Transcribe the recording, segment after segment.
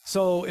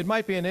So it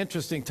might be an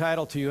interesting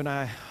title to you, and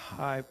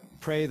I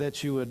pray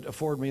that you would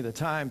afford me the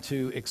time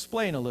to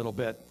explain a little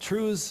bit.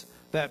 Truths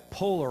that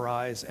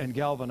polarize and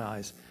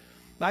galvanize.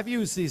 I've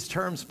used these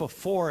terms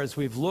before as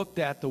we've looked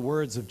at the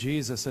words of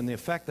Jesus and the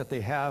effect that they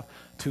have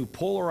to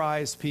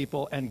polarize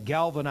people and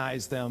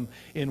galvanize them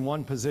in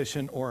one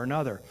position or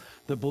another.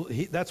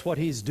 That's what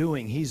he's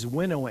doing. He's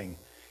winnowing.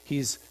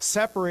 He's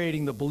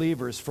separating the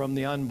believers from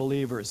the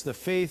unbelievers, the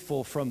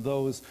faithful from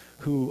those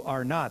who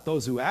are not,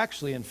 those who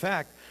actually, in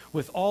fact,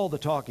 with all the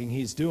talking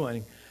he's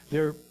doing,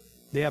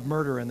 they have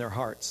murder in their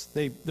hearts.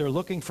 They're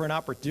looking for an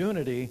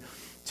opportunity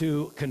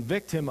to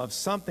convict him of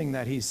something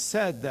that he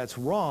said that's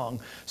wrong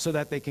so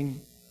that they can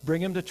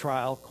bring him to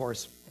trial. Of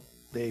course,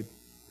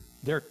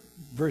 their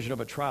version of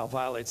a trial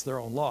violates their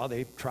own law.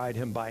 They tried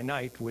him by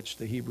night, which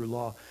the Hebrew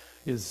law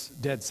is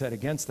dead set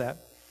against that.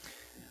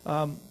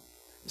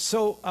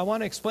 So I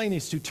want to explain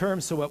these two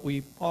terms so that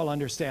we all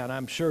understand.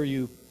 I'm sure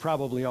you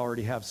probably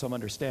already have some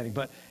understanding,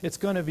 but it's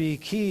going to be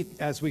key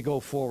as we go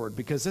forward,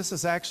 because this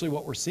is actually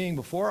what we're seeing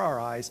before our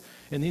eyes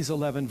in these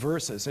 11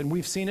 verses. And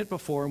we've seen it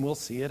before and we'll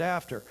see it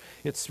after.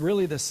 It's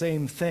really the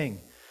same thing,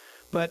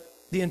 but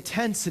the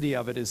intensity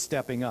of it is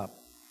stepping up.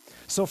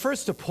 So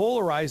first, to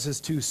polarize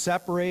is to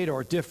separate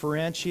or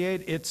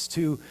differentiate. It's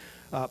to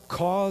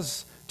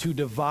to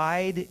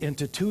divide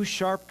into two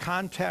sharp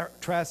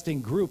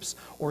contrasting groups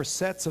or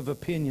sets of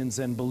opinions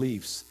and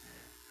beliefs.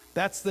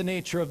 That's the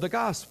nature of the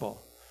gospel.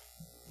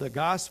 The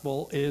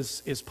gospel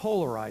is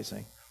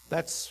polarizing.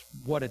 That's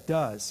what it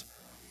does.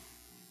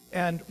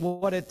 And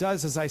what it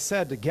does, as I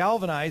said, to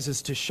galvanize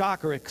is to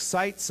shock or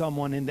excite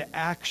someone into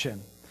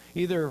action,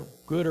 either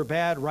good or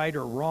bad, right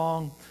or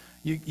wrong.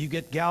 You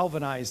get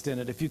galvanized in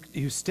it. If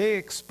you stay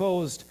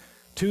exposed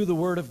to the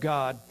Word of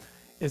God,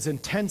 as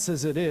intense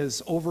as it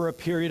is over a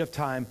period of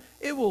time,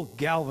 it will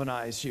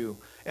galvanize you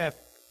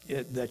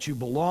that you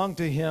belong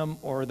to Him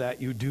or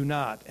that you do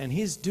not. And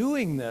He's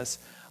doing this,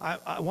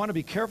 I want to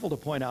be careful to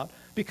point out,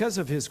 because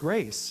of His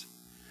grace,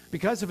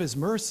 because of His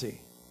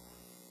mercy.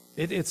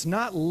 It's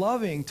not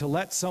loving to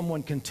let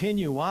someone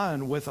continue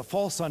on with a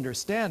false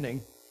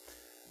understanding.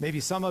 Maybe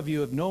some of you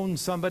have known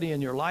somebody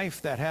in your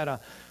life that had a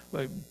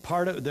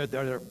part of,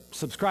 they're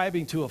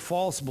subscribing to a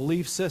false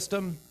belief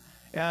system,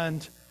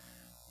 and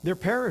they're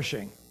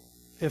perishing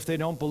if they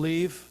don't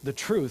believe the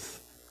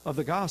truth of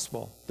the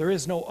gospel. There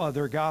is no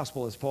other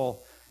gospel, as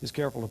Paul is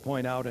careful to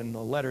point out in the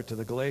letter to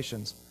the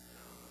Galatians.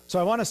 So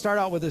I want to start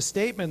out with a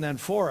statement then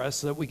for us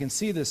so that we can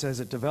see this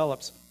as it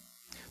develops.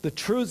 The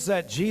truths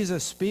that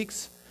Jesus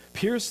speaks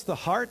pierce the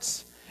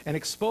hearts and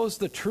expose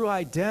the true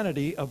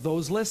identity of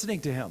those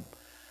listening to Him.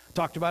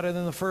 Talked about it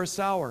in the first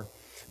hour,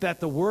 that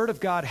the Word of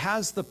God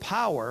has the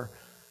power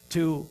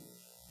to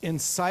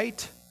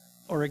incite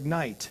or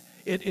ignite.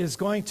 It is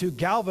going to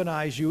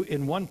galvanize you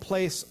in one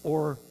place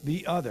or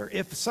the other.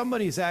 If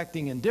somebody's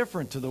acting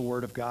indifferent to the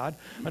Word of God,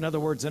 in other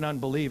words, an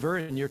unbeliever,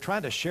 and you're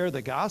trying to share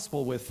the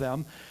gospel with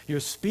them, you're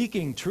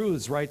speaking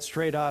truths right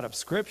straight out of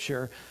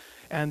Scripture,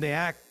 and they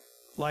act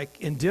like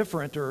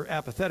indifferent or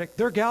apathetic,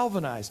 they're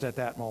galvanized at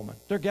that moment.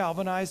 They're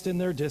galvanized in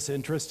their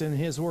disinterest in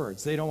His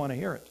words. They don't want to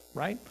hear it,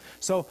 right?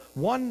 So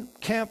one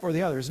camp or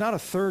the other is not a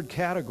third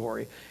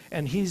category,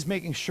 and He's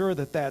making sure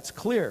that that's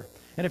clear.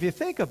 And if you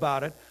think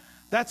about it,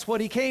 that's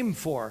what He came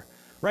for,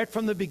 right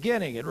from the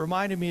beginning. It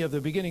reminded me of the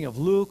beginning of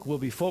Luke. We'll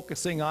be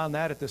focusing on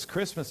that at this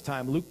Christmas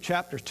time. Luke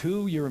chapter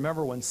 2, you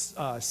remember when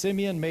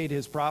Simeon made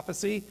his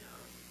prophecy?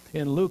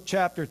 In Luke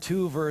chapter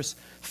 2, verse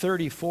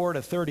 34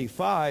 to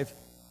 35,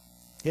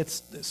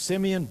 it's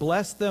Simeon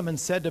blessed them and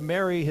said to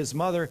Mary, his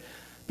mother,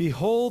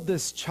 "Behold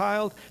this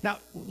child." Now,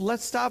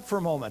 let's stop for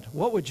a moment.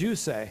 What would you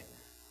say?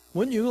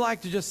 Wouldn't you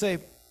like to just say,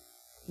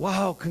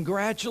 "Wow,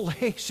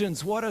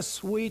 congratulations, what a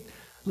sweet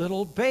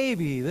little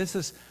baby. This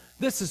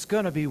is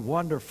going to be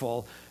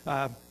wonderful.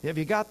 Have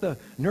you got the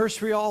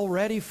nursery all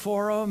ready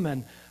for them?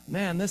 And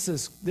man, this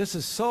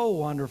is so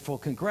wonderful.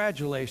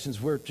 Congratulations.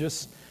 We're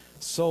just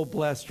so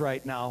blessed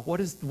right now."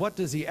 What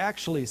does he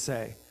actually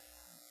say?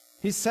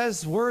 He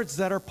says words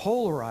that are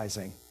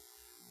polarizing.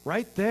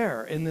 Right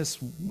there in this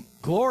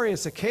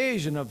glorious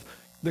occasion of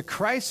the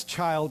Christ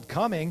child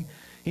coming,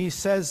 he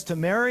says to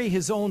Mary,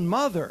 his own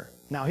mother.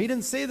 Now, he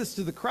didn't say this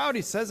to the crowd.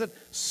 He says it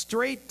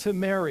straight to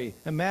Mary.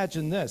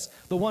 Imagine this,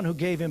 the one who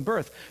gave him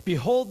birth.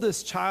 "Behold,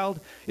 this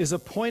child is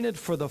appointed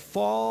for the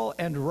fall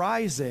and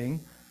rising,"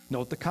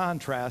 note the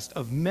contrast,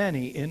 "of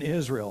many in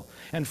Israel,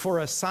 and for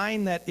a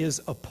sign that is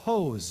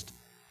opposed.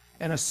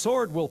 And a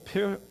sword will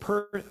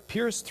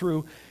pierce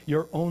through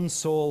your own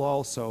soul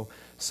also,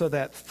 so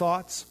that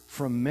thoughts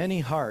from many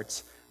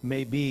hearts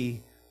may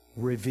be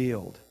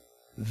revealed."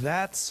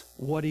 That's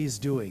what he's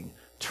doing.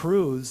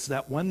 Truths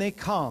that when they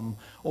come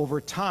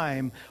over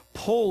time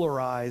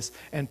polarize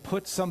and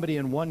put somebody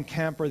in one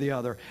camp or the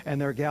other, and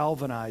they're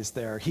galvanized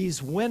there.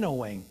 He's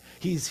winnowing.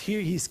 He's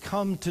here. He's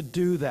come to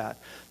do that,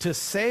 to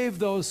save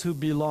those who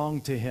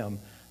belong to Him.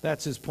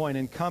 That's His point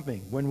in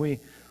coming. When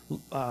we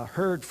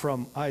heard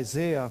from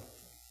Isaiah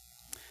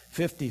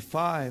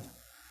 55,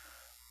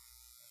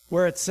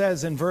 where it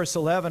says in verse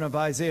 11 of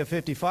Isaiah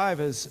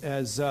 55,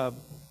 as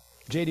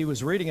JD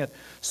was reading it,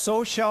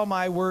 so shall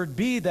my word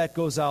be that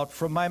goes out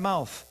from my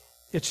mouth.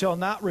 It shall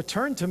not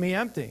return to me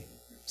empty.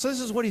 So this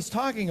is what he's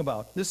talking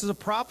about. This is a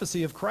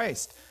prophecy of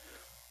Christ.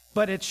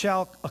 But it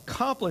shall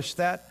accomplish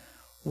that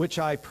which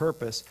I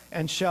purpose,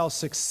 and shall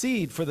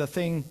succeed for the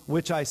thing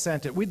which I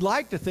sent it. We'd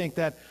like to think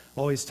that,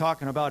 oh, he's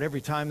talking about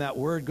every time that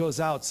word goes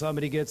out,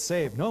 somebody gets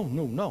saved. No.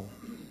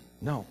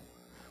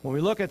 When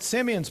we look at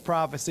Simeon's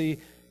prophecy,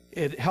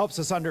 it helps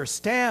us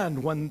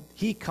understand when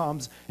he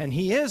comes, and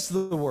he is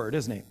the word,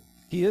 isn't he?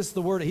 He is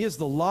the word, he is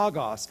the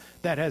Logos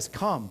that has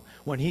come.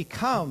 When he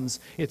comes,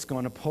 it's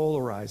going to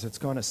polarize. It's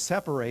going to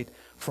separate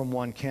from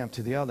one camp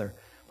to the other.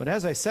 But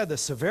as I said, the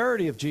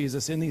severity of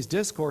Jesus in these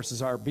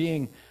discourses are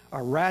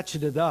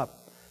ratcheted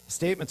up.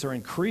 Statements are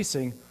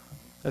increasing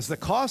as the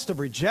cost of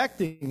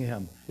rejecting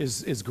him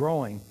is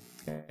growing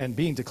and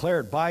being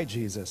declared by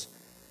Jesus.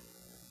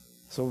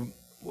 So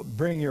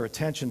bring your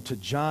attention to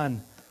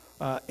John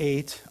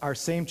 8, our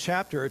same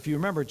chapter. If you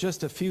remember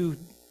just a few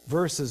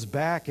verses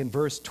back in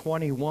verse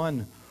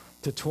 21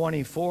 to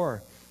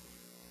 24,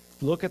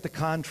 look at the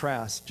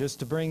contrast, just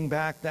to bring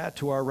back that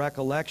to our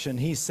recollection.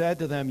 He said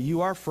to them,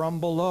 you are from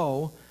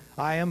below,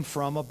 I am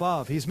from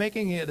above. He's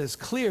making it as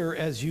clear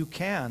as you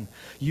can.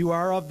 You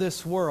are of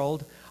this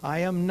world, I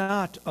am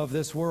not of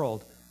this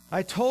world.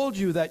 I told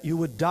you that you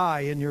would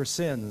die in your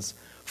sins,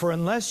 for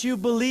unless you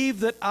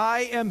believe that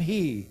I am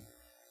he,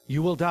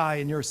 you will die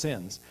in your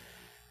sins.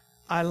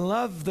 I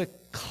love the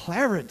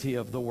clarity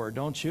of the word,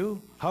 don't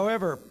you?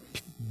 However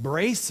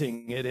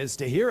bracing it is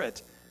to hear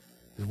it.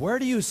 Where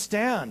do you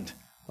stand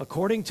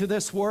according to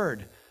this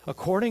word,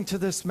 according to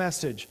this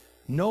message?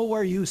 Know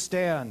where you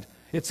stand.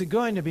 It's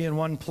going to be in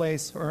one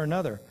place or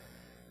another.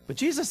 But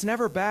Jesus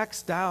never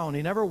backs down.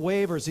 He never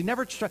wavers. He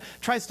never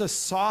tries to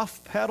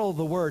soft pedal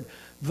the word.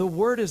 The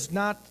word is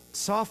not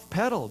soft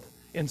pedaled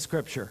in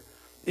Scripture.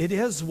 It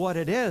is what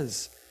it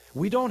is.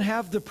 We don't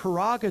have the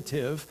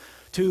prerogative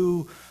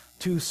to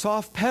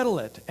soft pedal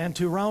it and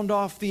to round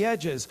off the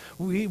edges.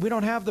 We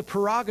don't have the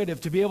prerogative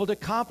to be able to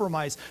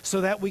compromise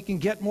so that we can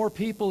get more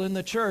people in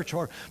the church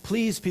or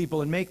please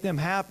people and make them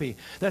happy.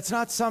 That's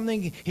not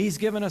something he's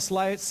given us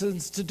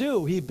license to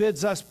do. He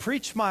bids us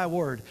preach my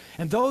word,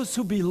 and those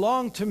who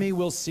belong to me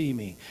will see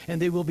me,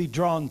 and they will be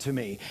drawn to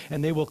me,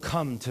 and they will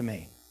come to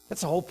me. That's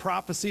the whole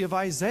prophecy of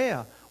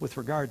Isaiah with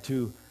regard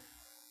to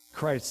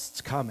Christ's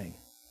coming.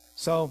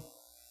 So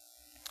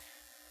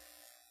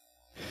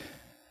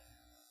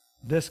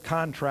this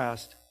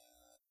contrast,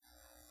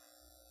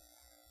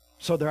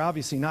 so they're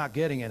obviously not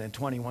getting it in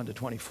 21 to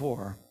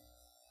 24.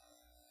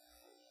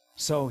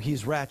 So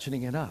he's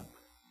ratcheting it up.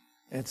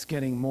 It's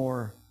getting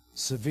more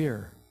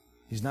severe.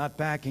 He's not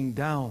backing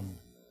down.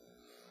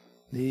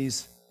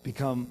 These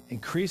become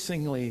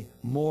increasingly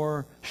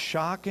more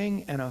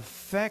shocking and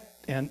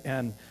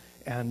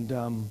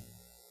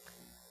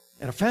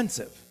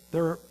offensive.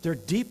 They're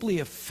deeply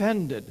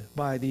offended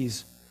by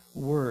these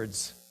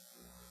words.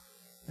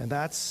 And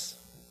that's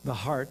the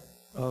heart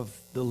of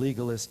the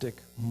legalistic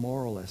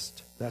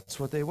moralist. That's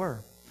what they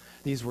were.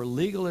 These were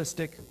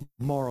legalistic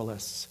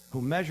moralists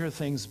who measure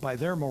things by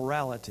their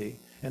morality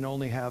and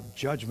only have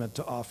judgment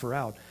to offer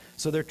out.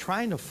 So they're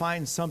trying to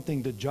find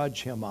something to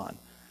judge him on.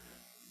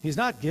 He's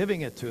not giving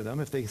it to them.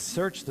 If they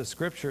search the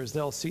Scriptures,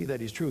 they'll see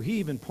that he's true. He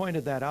even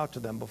pointed that out to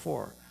them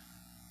before.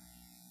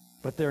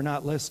 But they're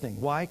not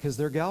listening. Why? Because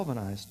they're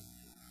galvanized.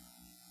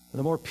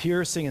 The more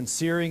piercing and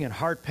searing and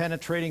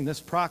heart-penetrating this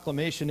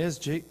proclamation is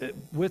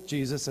with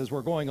Jesus as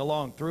we're going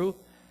along through,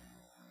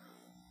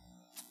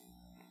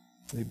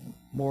 the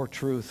more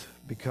truth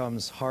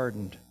becomes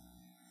hardened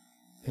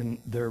in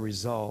their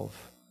resolve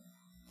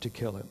to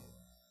kill him.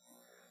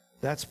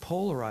 That's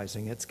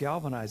polarizing. It's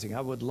galvanizing. I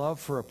would love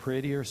for a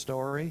prettier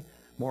story,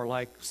 more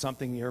like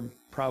something you're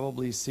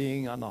probably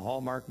seeing on the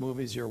Hallmark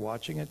movies you're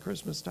watching at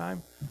Christmas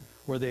time,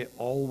 where they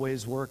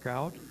always work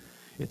out.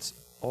 It's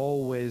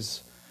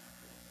always...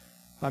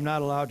 I'm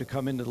not allowed to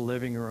come into the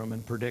living room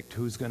and predict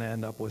who's going to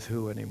end up with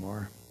who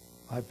anymore.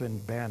 I've been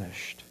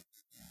banished.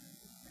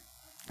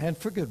 And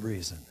for good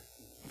reason.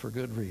 For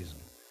good reason.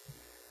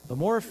 The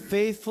more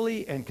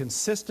faithfully and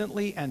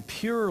consistently and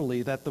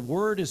purely that the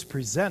word is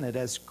presented,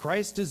 as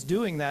Christ is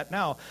doing that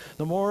now,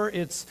 the more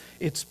it's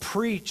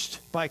preached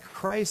by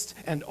Christ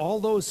and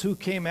all those who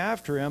came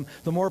after him,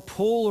 the more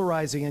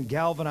polarizing and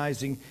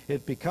galvanizing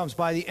it becomes.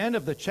 By the end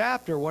of the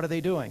chapter, what are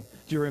they doing?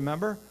 Do you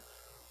remember?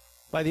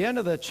 By the end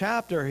of the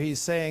chapter, he's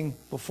saying,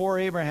 before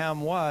Abraham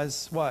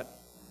was, what?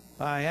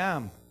 I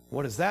am.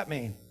 What does that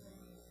mean?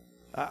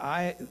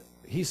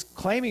 He's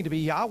claiming to be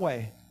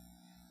Yahweh.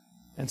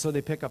 And so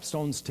they pick up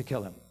stones to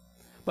kill him.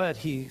 But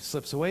he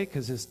slips away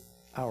because his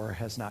hour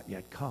has not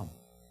yet come.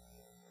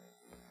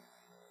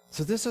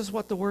 So this is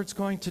what the word's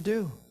going to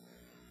do.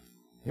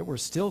 Yet we're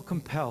still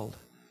compelled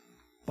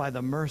by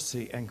the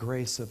mercy and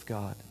grace of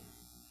God.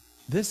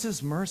 This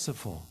is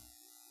merciful.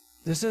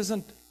 This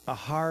isn't a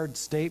hard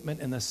statement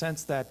in the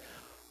sense that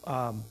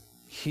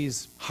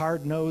he's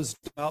hard-nosed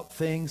about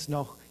things.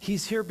 No,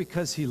 he's here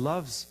because he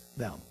loves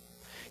them.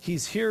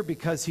 He's here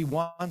because he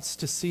wants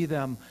to see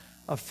them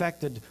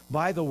affected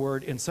by the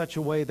word in such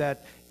a way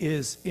that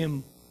is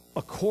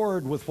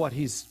accord with what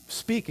he's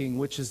speaking,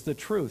 which is the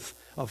truth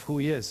of who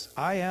he is.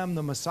 I am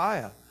the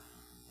Messiah.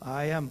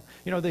 I am,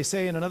 they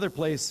say in another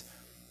place,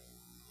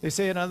 if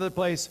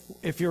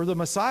you're the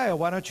Messiah,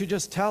 why don't you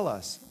just tell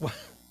us?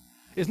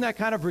 Isn't that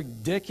kind of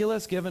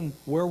ridiculous given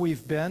where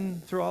we've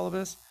been through all of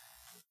this?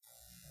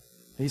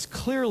 He's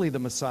clearly the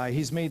Messiah.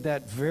 He's made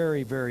that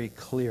very, very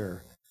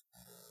clear.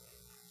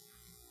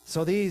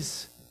 So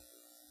this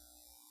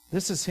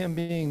is him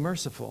being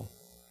merciful.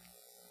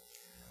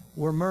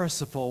 We're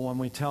merciful when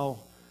we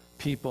tell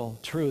people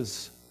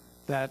truths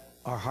that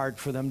are hard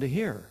for them to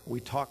hear. We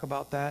talk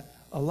about that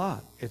a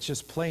lot. It's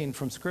just plain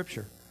from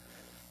Scripture.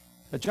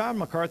 John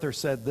MacArthur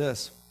said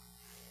this: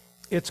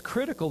 it's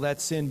critical that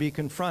sin be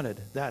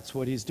confronted. That's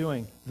what he's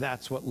doing.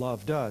 That's what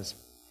love does.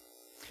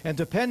 And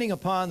depending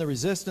upon the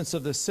resistance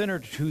of the sinner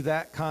to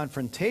that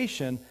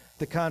confrontation,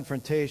 the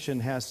confrontation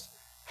has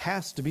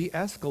to be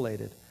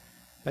escalated,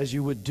 as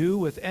you would do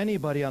with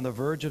anybody on the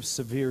verge of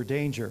severe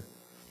danger.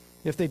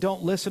 If they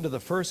don't listen to the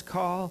first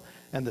call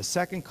and the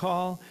second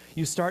call,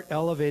 you start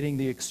elevating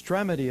the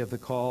extremity of the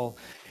call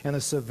and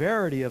the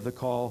severity of the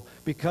call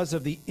because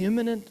of the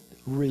imminent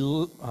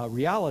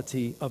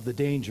reality of the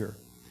danger.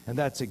 And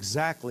that's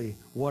exactly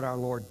what our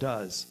Lord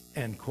does,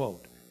 end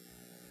quote.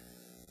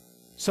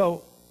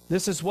 So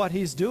this is what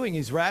he's doing.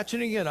 He's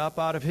ratcheting it up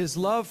out of his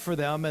love for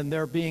them, and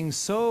they're being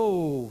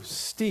so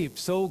steeped,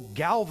 so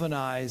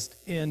galvanized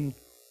in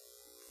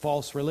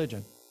false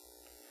religion.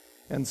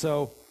 And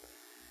so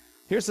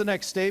here's the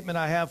next statement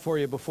I have for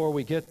you before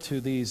we get to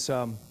these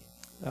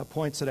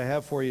points that I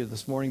have for you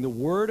this morning. The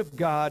Word of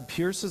God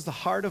pierces the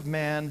heart of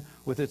man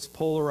with its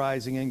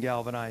polarizing and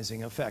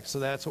galvanizing effect. So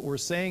that's what we're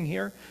saying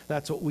here.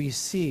 That's what we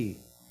see.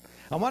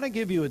 I want to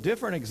give you a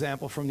different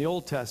example from the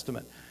Old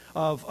Testament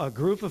of a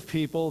group of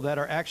people that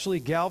are actually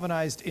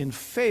galvanized in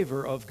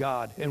favor of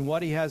God and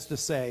what he has to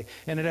say.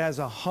 And it has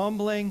a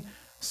humbling,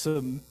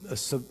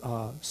 submissive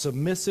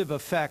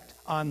effect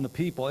on the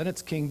people. And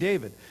it's King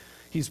David.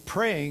 He's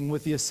praying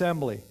with the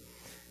assembly.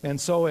 And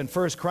so in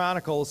 1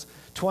 Chronicles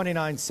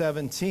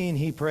 29:17,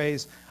 he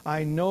prays,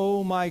 I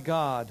know, my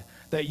God,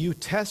 that you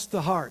test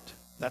the heart.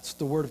 That's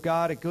the Word of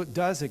God. It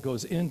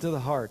goes into the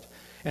heart.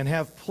 And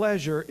have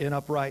pleasure in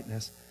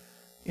uprightness.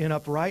 In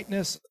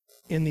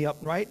the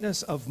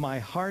uprightness of my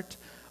heart,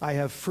 I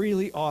have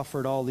freely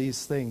offered all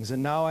these things.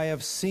 And now I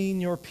have seen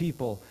your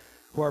people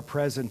who are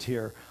present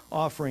here,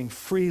 offering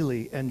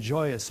freely and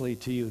joyously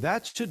to you.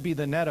 That should be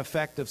the net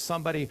effect of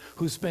somebody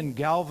who's been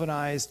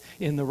galvanized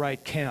in the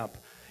right camp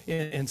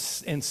and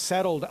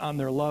settled on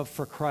their love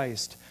for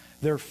Christ,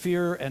 their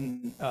fear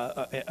and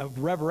a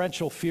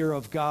reverential fear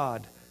of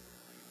God.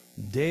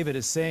 David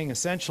is saying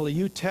essentially,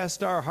 you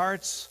test our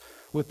hearts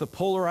with the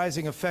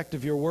polarizing effect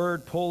of your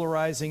word,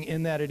 polarizing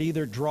in that it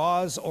either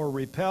draws or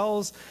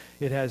repels.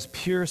 It has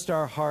pierced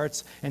our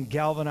hearts and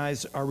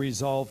galvanized our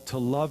resolve to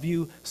love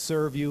you,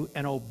 serve you,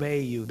 and obey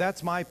you.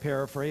 That's my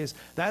paraphrase.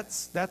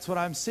 That's what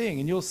I'm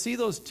seeing. And you'll see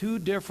those two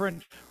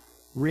different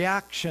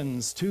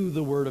reactions to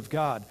the Word of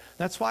God.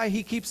 That's why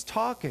he keeps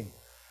talking.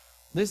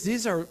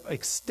 These are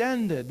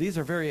extended, these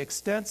are very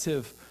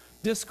extensive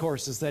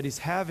discourses that he's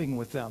having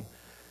with them.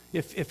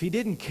 If he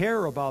didn't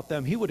care about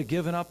them, he would have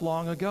given up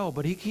long ago.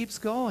 But he keeps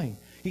going.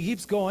 He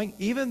keeps going,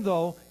 even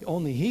though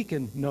only he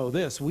can know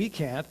this. We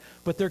can't.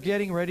 But they're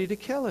getting ready to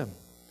kill him.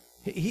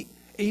 He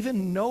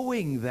even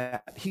knowing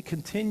that, he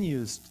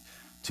continues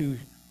to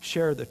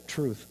share the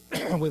truth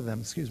with them.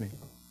 Excuse me.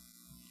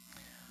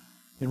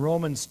 In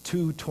Romans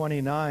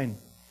 2:29,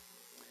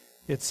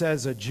 it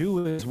says, a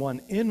Jew is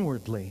one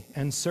inwardly,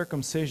 and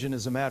circumcision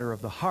is a matter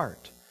of the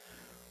heart,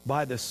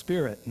 by the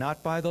Spirit,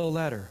 not by the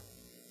letter.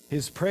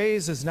 His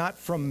praise is not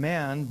from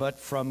man, but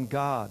from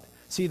God.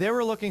 See, they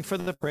were looking for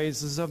the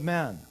praises of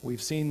man.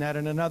 We've seen that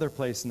in another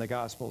place in the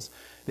Gospels.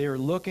 They were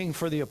looking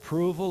for the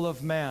approval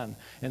of man,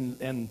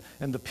 and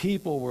the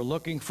people were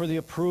looking for the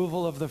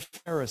approval of the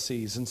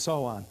Pharisees and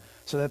so on,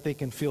 so that they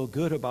can feel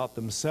good about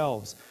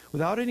themselves,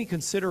 without any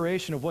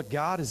consideration of what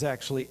God is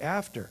actually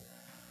after.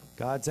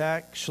 God's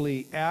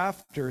actually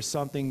after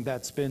something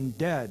that's been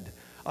dead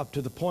up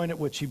to the point at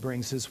which he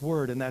brings his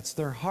word, and that's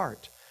their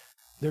heart.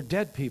 They're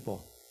dead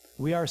people.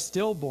 We are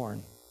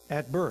stillborn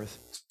at birth,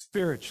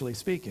 spiritually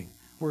speaking.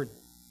 We're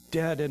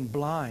dead and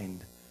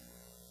blind.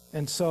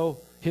 And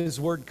so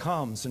his word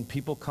comes and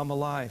people come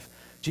alive.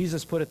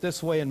 Jesus put it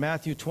this way in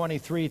Matthew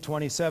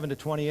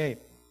 23:27-28.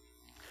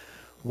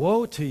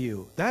 Woe to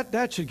you.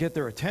 That should get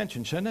their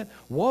attention, shouldn't it?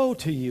 Woe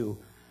to you,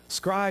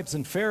 scribes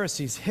and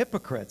Pharisees,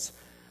 hypocrites,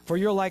 for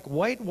you're like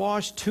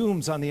whitewashed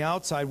tombs on the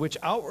outside, which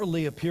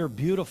outwardly appear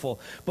beautiful,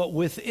 but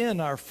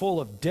within are full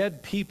of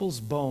dead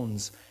people's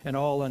bones and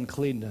all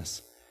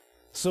uncleanness.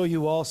 So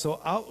you also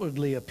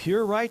outwardly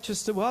appear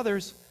righteous to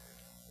others,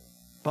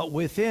 but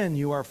within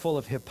you are full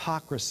of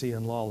hypocrisy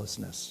and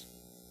lawlessness.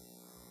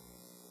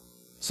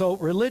 So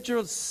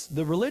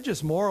the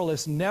religious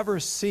moralists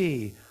never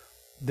see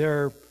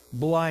their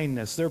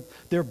blindness.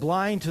 They're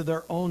blind to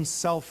their own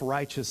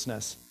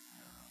self-righteousness,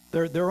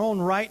 their own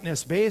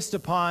rightness based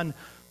upon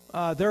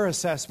their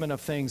assessment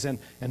of things and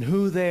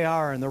who they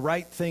are and the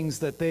right things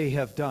that they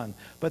have done.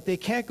 But they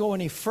can't go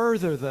any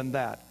further than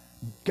that.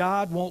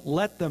 God won't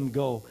let them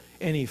go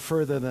any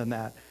further than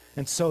that.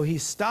 And so he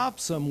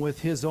stops them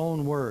with his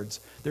own words.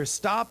 They're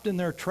stopped in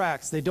their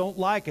tracks. They don't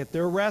like it.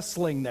 They're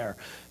wrestling there.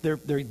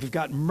 They've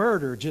got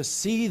murder just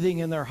seething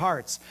in their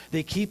hearts.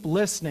 They keep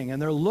listening, and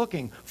they're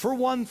looking for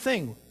one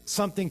thing,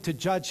 something to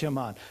judge him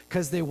on,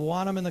 because they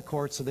want him in the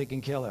court so they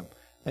can kill him.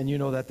 And you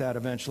know that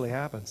eventually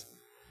happens.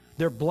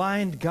 They're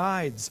blind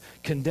guides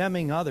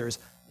condemning others,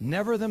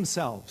 never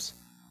themselves.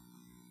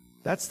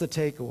 That's the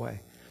takeaway.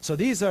 So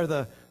these are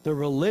the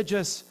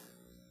religious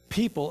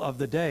people of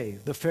the day,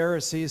 the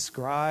Pharisees,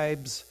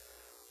 scribes,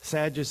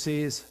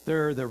 Sadducees.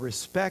 They're the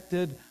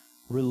respected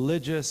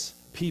religious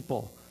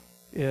people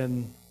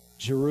in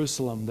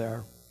Jerusalem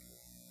there.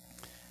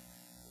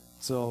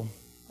 So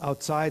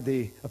outside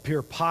they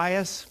appear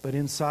pious, but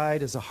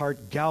inside is a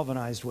heart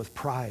galvanized with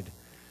pride.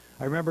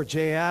 I remember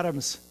Jay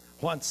Adams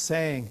once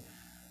saying,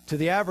 to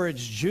the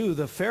average Jew,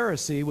 the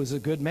Pharisee was a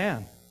good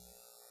man.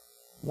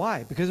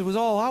 Why? Because it was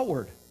all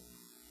outward.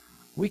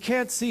 We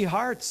can't see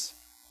hearts.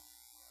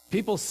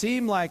 People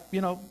seem like,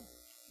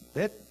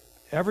 that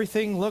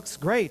everything looks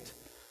great.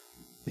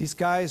 These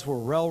guys were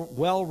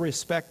well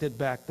respected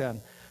back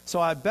then. So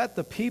I bet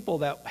the people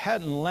that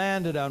hadn't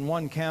landed on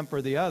one camp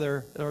or the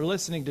other are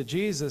listening to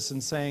Jesus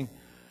and saying,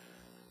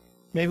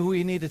 maybe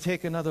we need to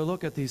take another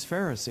look at these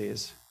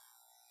Pharisees.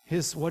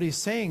 What he's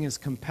saying is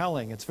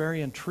compelling. It's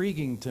very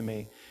intriguing to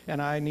me,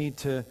 and I need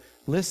to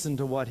listen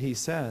to what he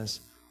says.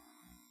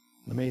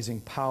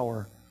 Amazing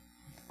power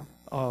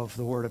of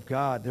the Word of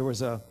God. There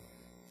was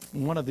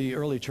one of the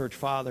early church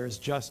fathers,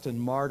 Justin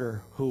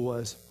Martyr, who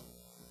was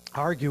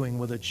arguing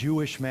with a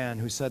Jewish man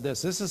who said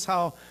this. This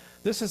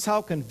is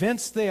how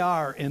convinced they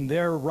are in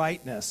their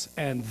rightness,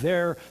 and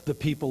they're the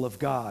people of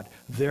God.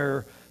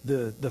 They're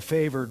the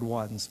favored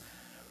ones.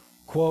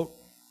 Quote,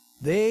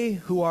 they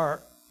who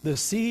are the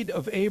seed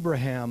of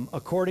Abraham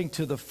according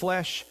to the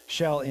flesh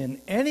shall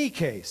in any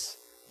case,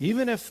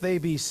 even if they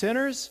be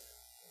sinners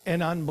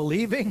and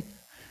unbelieving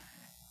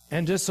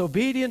and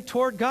disobedient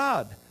toward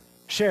God,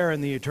 share in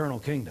the eternal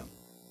kingdom.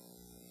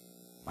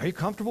 Are you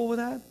comfortable with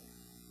that?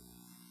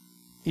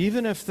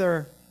 Even if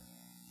they're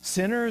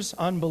sinners,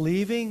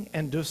 unbelieving,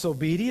 and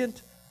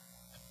disobedient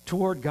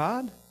toward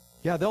God?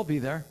 Yeah, they'll be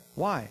there.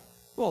 Why?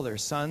 Well, they're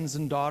sons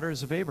and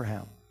daughters of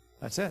Abraham.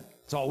 That's it.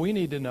 That's all we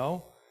need to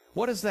know.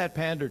 What does that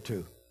pander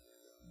to?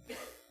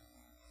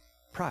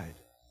 Pride.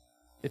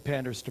 It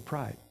panders to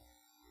pride.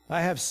 I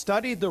have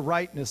studied the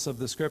rightness of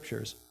the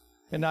Scriptures,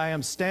 and I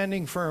am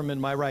standing firm in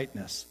my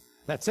rightness.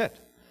 That's it.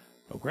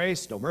 No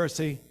grace, no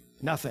mercy,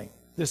 nothing.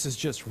 This is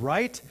just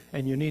right,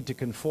 and you need to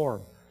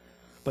conform.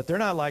 But they're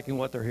not liking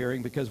what they're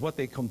hearing, because what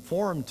they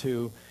conform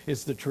to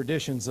is the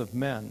traditions of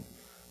men.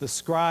 The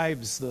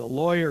scribes, the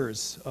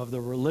lawyers of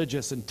the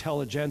religious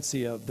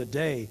intelligentsia of the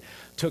day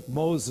took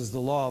Moses, the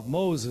law of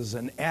Moses,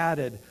 and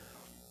added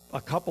a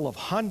couple of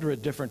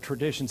hundred different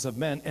traditions of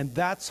men, and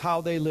that's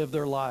how they live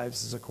their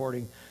lives, is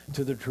according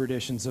to the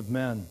traditions of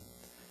men.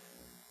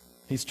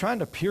 He's trying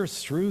to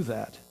pierce through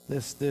that,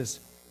 this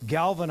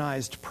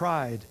galvanized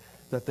pride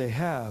that they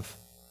have.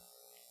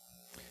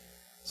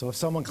 So if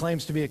someone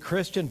claims to be a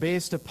Christian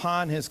based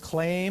upon his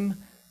claim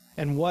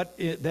and what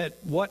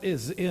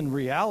is in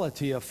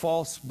reality a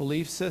false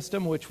belief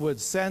system which would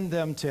send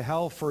them to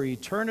hell for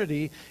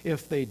eternity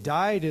if they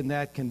died in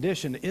that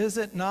condition, is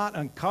it not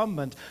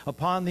incumbent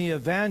upon the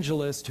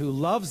evangelist who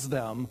loves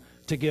them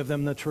to give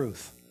them the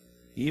truth?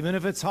 Even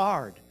if it's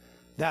hard,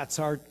 that's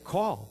our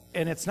call.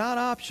 And it's not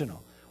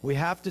optional. We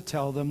have to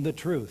tell them the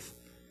truth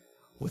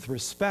with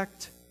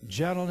respect,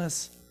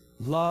 gentleness,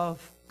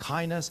 love,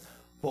 kindness,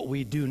 but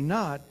we do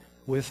not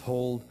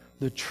withhold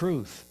the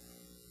truth.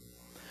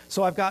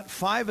 So I've got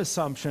 5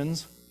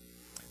 assumptions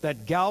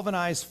that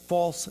galvanize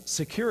false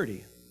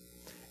security.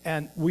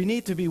 And we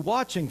need to be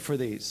watching for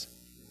these.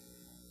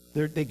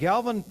 They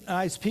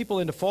galvanize people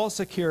into false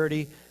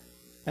security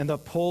and the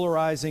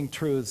polarizing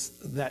truths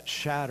that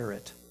shatter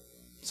it.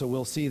 So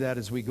we'll see that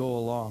as we go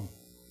along.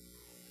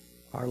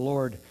 Our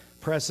Lord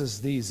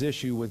presses these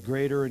issues with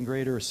greater and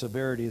greater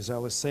severity, as I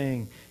was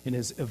saying, in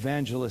his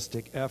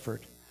evangelistic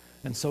effort.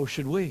 And so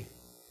should we.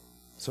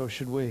 So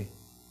should we.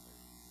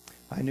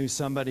 I knew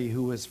somebody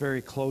who was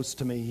very close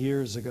to me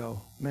years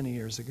ago, many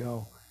years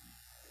ago,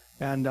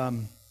 and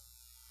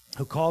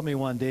who called me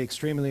one day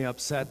extremely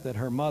upset that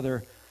her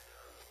mother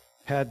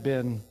had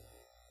been,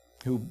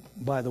 who,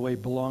 by the way,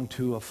 belonged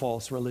to a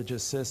false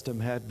religious system,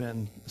 had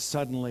been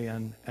suddenly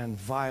and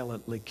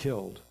violently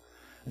killed.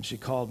 And she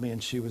called me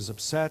and she was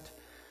upset.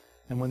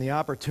 And when the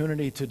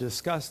opportunity to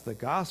discuss the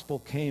gospel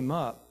came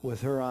up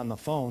with her on the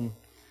phone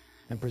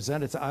and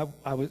presented,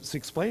 I was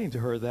explaining to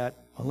her that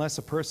unless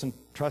a person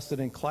trusted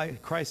in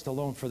Christ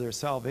alone for their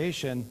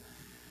salvation,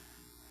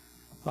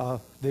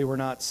 they were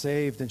not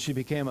saved. And she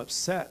became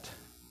upset.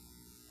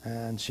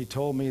 And she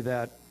told me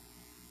that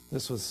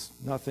this was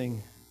not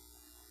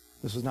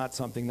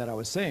something that I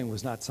was saying,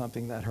 was not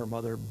something that her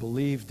mother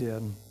believed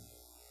in.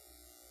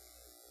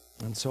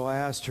 And so I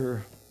asked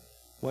her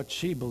what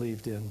she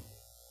believed in.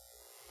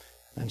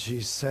 And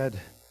she said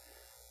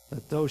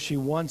that though she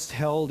once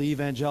held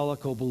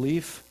evangelical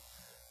belief,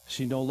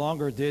 she no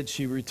longer did.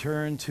 She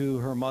returned to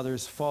her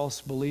mother's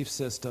false belief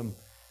system.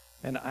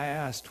 And I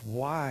asked,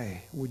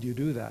 why would you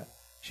do that?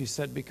 She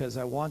said, because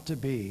I want to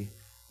be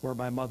where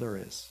my mother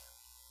is.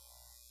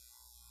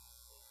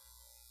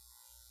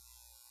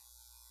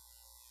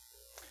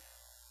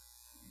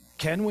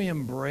 Can we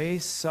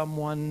embrace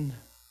someone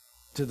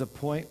to the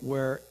point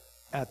where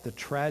at the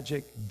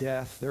tragic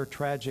death, their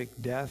tragic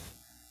death,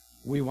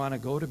 we want to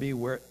go to be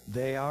where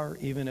they are,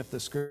 even if the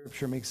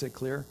Scripture makes it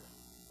clear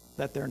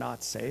that they're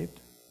not saved?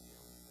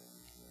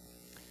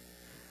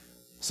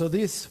 So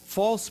these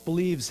false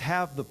beliefs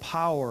have the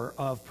power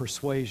of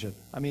persuasion.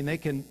 I mean, they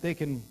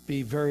can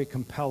be very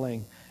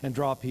compelling and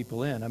draw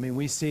people in. I mean,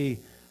 we see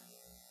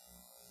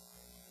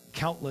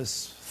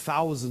countless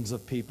thousands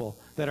of people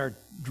that are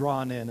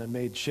drawn in and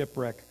made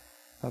shipwreck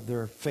of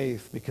their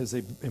faith because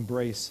they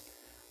embrace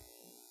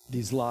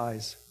these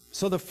lies.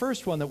 So the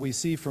first one that we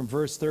see from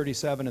verse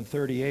 37 and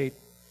 38,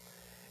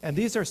 and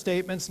these are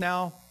statements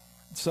now,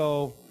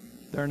 so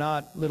they're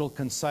not little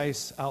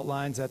concise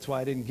outlines. That's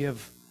why I didn't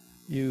give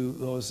you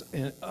those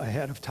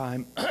ahead of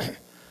time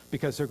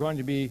because they're going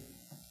to be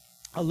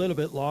a little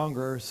bit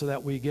longer so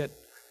that we get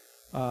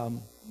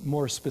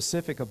more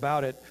specific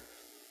about it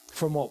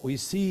from what we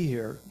see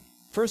here.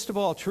 First of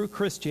all, true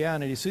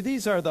Christianity. So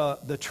these are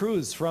the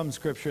truths from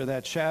Scripture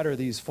that shatter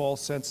these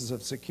false senses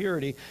of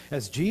security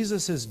as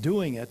Jesus is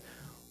doing it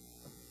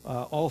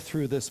all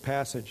through this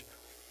passage.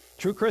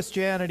 True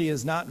Christianity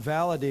is not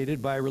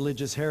validated by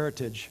religious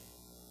heritage,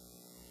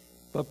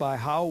 but by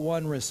how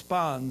one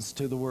responds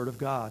to the Word of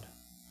God.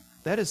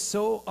 That is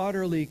so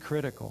utterly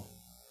critical.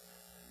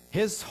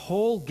 His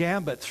whole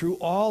gambit through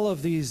all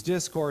of these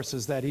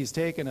discourses that he's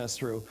taken us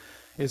through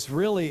is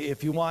really,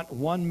 if you want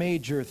one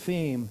major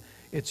theme,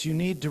 it's you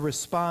need to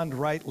respond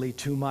rightly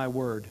to my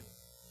word.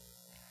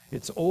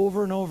 It's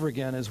over and over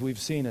again as we've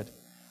seen it.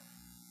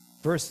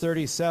 Verse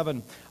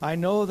 37, I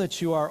know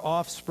that you are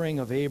offspring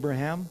of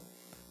Abraham,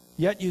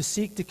 yet you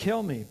seek to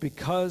kill me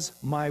because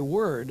my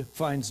word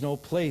finds no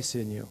place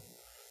in you.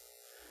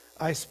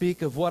 I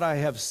speak of what I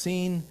have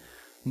seen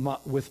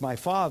with my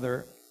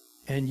father,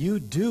 and you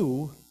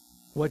do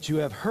what you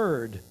have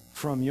heard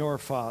from your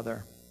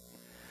father.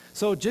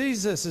 So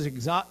Jesus is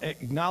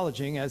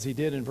acknowledging, as he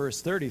did in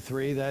verse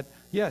 33, that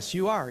yes,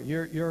 you are.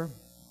 You're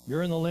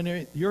in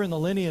the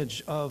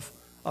lineage of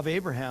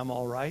Abraham,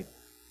 all right.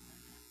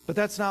 But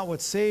that's not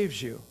what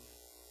saves you.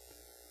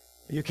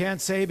 You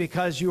can't say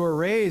because you were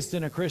raised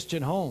in a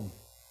Christian home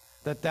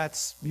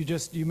that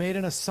you made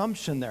an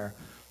assumption there.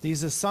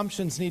 These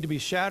assumptions need to be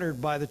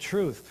shattered by the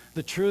truth.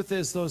 The truth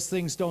is those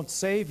things don't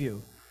save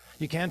you.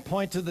 You can't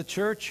point to the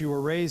church you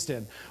were raised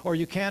in, or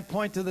you can't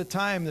point to the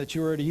time that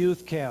you were at a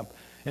youth camp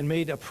and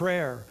made a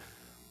prayer.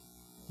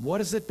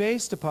 What is it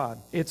based upon?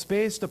 It's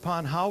based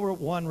upon how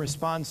one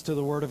responds to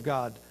the Word of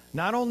God.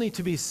 Not only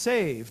to be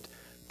saved,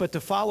 but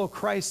to follow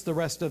Christ the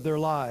rest of their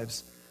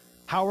lives.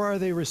 How are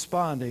they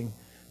responding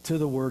to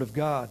the Word of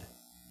God?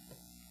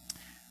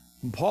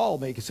 And Paul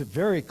makes it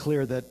very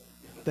clear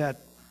that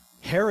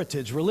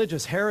heritage,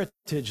 religious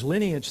heritage,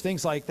 lineage,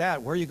 things like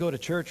that, where you go to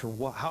church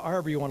or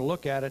however you want to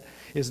look at it,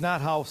 is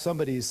not how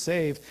somebody is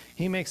saved.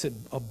 He makes it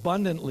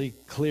abundantly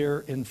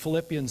clear in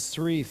Philippians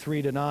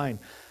 3:3-9.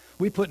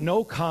 We put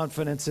no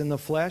confidence in the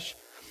flesh,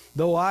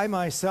 though I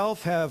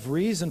myself have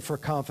reason for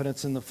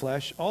confidence in the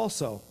flesh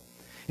also.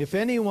 If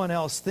anyone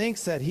else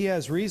thinks that he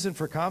has reason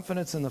for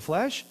confidence in the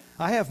flesh,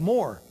 I have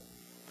more.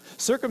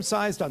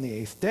 Circumcised on the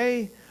 8th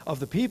day, of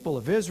the people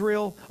of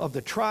Israel, of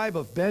the tribe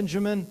of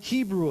Benjamin,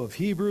 Hebrew of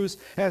Hebrews,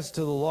 as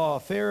to the law, a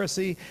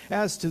Pharisee,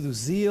 as to the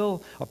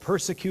zeal, a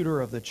persecutor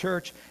of the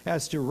church,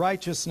 as to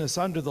righteousness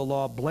under the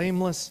law,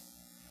 blameless.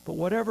 But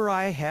whatever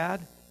I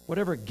had,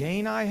 whatever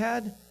gain I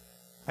had,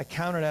 I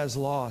counted as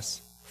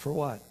loss. For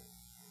what?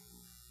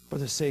 For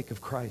the sake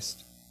of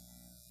Christ.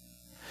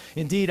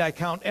 Indeed, I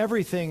count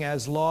everything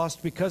as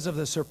lost because of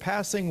the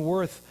surpassing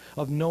worth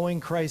of knowing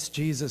Christ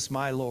Jesus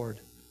my Lord.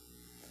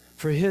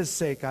 For his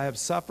sake I have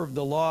suffered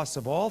the loss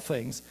of all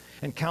things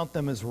and count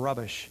them as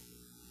rubbish,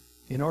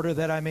 in order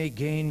that I may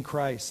gain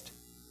Christ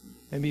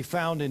and be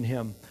found in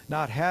him,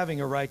 not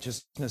having a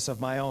righteousness of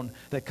my own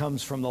that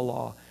comes from the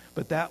law,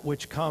 but that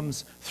which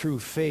comes through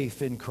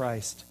faith in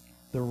Christ,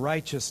 the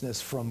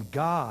righteousness from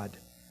God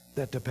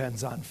that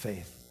depends on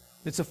faith.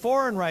 It's a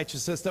foreign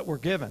righteousness that we're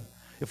given.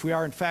 If we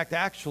are in fact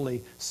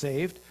actually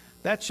saved,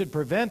 that should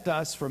prevent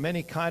us from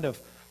any kind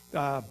of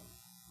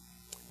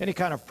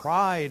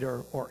pride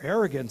or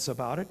arrogance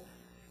about it.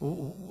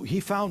 He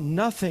found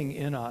nothing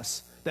in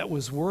us that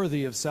was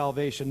worthy of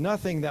salvation,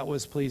 nothing that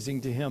was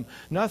pleasing to him,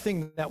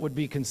 nothing that would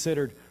be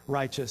considered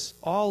righteous.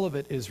 All of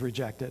it is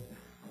rejected.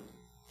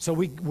 So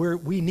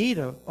we need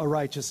a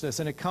righteousness,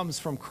 and it comes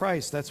from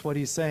Christ. That's what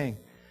he's saying.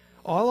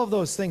 All of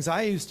those things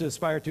I used to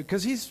aspire to,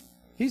 because he's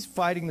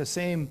fighting the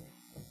same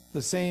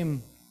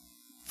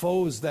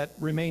foes that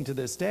remain to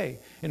this day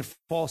in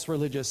false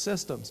religious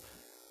systems.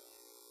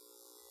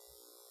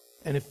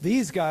 And if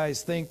these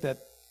guys think that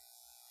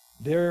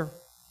they're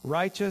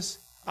righteous,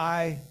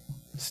 I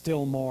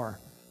still more.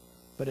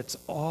 But it's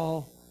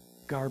all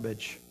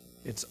garbage.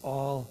 It's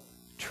all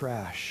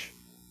trash.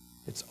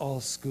 It's all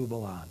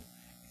scubalon.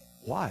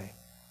 Why?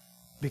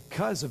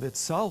 Because of its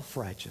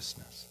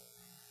self-righteousness.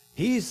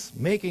 He's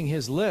making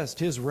his list,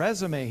 his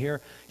resume here.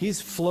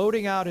 He's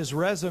floating out his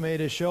resume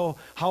to show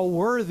how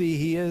worthy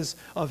he is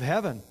of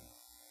heaven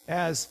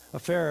as a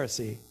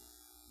Pharisee,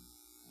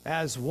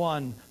 as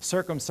one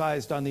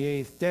circumcised on the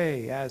 8th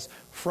day, as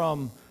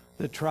from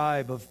the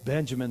tribe of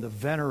Benjamin, the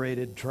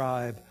venerated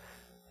tribe,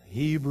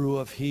 Hebrew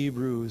of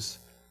Hebrews,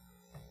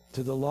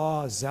 to the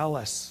law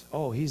zealous.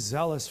 Oh, he's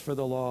zealous for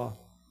the law.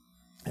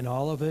 And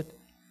all of it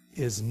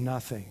is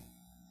nothing.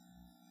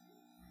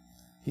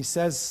 He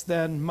says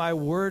then, my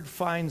word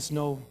finds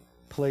no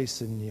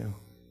place in you.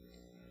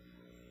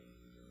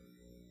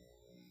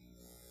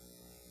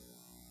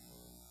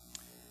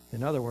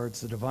 In other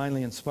words, the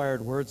divinely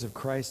inspired words of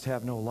Christ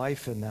have no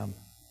life in them.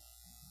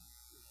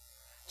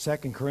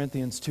 2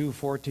 Corinthians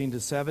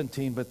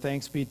 2:14-17, but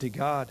thanks be to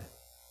God,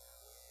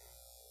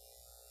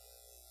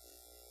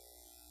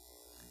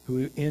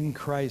 who in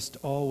Christ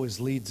always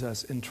leads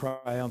us in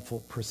triumphal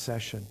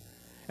procession,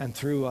 and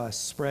through us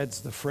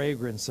spreads the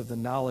fragrance of the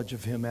knowledge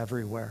of him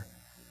everywhere.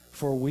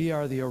 For we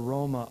are the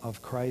aroma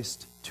of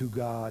Christ to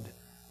God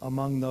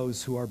among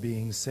those who are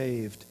being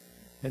saved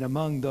and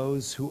among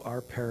those who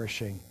are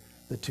perishing,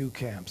 the two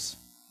camps.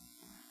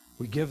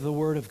 We give the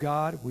word of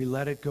God, we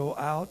let it go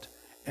out,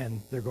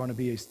 and there are going to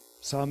be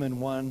some in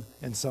one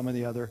and some in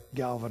the other,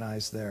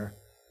 galvanized there.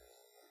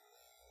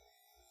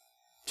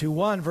 To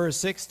one, verse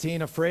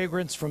 16, a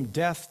fragrance from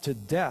death to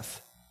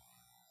death.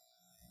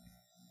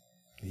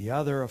 The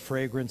other, a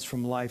fragrance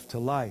from life to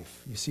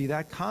life. You see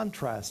that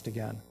contrast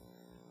again.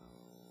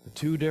 The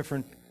two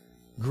different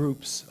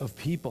groups of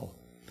people.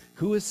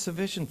 Who is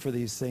sufficient for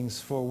these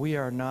things? For we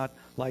are not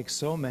like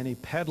so many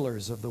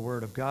peddlers of the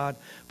word of God,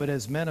 but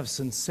as men of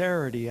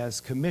sincerity,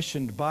 as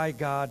commissioned by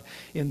God,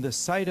 in the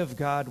sight of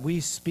God, we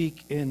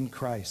speak in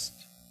Christ.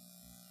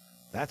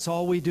 That's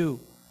all we do.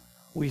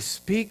 We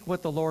speak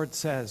what the Lord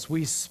says.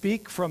 We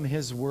speak from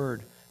his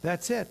word.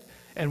 That's it.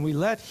 And we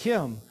let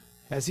him,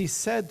 as he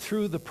said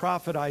through the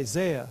prophet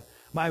Isaiah,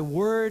 my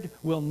word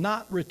will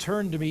not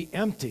return to me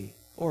empty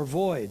or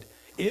void.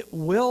 It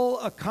will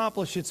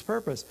accomplish its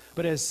purpose.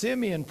 But as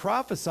Simeon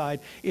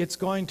prophesied, it's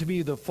going to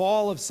be the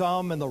fall of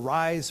some and the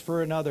rise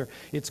for another.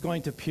 It's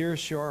going to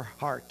pierce your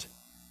heart,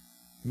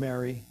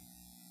 Mary.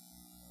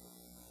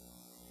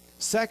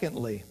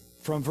 Secondly,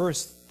 from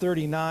verse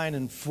 39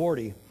 and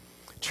 40,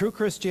 true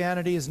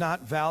Christianity is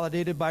not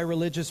validated by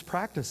religious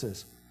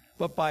practices,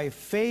 but by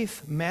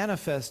faith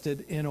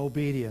manifested in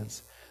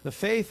obedience. The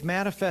faith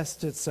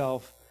manifests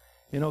itself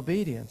in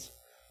obedience.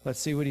 Let's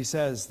see what he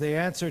says. They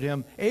answered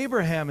him,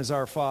 Abraham is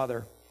our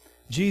father.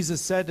 Jesus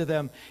said to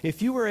them,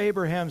 if you were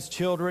Abraham's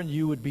children,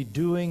 you would be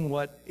doing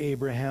what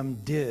Abraham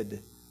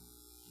did.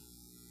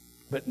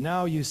 But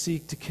now you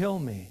seek to kill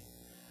me,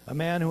 a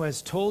man who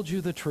has told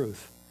you the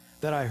truth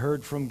that I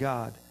heard from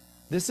God.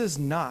 This is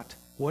not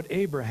what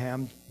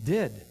Abraham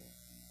did.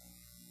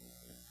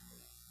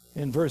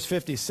 In verse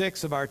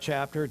 56 of our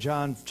chapter,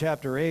 John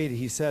chapter 8,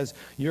 he says,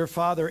 your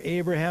father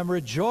Abraham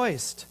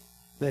rejoiced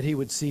that he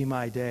would see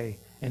my day,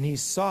 and he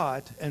saw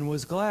it and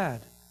was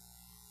glad.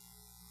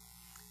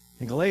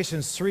 In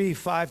Galatians 3,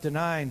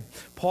 5-9,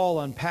 Paul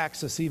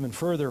unpacks this even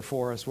further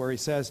for us, where he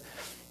says,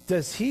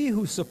 does he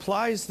who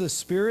supplies the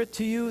Spirit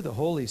to you, the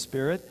Holy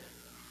Spirit,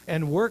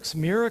 and works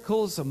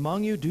miracles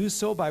among you do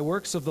so by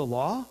works of the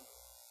law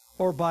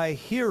or by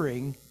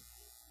hearing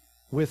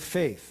with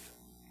faith?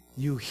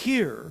 You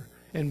hear,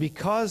 and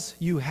because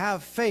you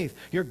have faith,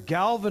 you're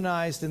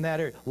galvanized in that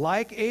area.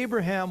 Like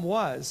Abraham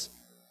was,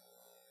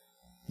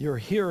 you're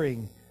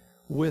hearing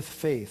with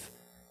faith,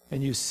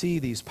 and you see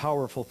these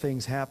powerful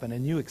things happen,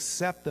 and you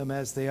accept them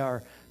as they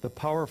are, the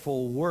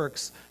powerful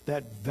works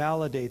that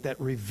validate, that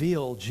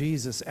reveal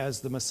Jesus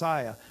as the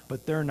Messiah.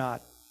 But they're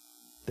not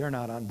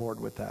on board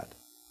with that.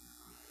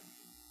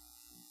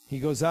 He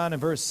goes on in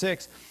verse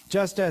 6,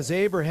 just as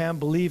Abraham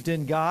believed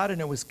in God,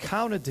 and it was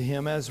counted to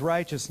him as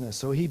righteousness.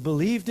 So he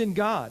believed in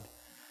God,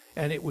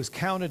 and it was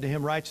counted to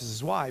him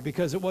righteousness. Why?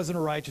 Because it wasn't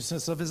a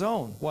righteousness of his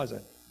own, was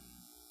it?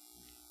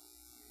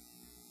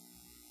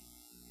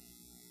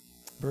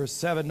 Verse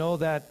 7, know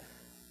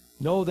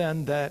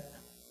then that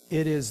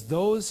it is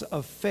those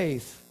of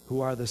faith who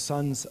are the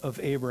sons of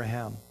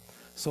Abraham.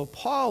 So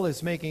Paul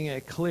is making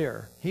it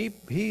clear.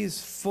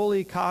 He's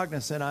fully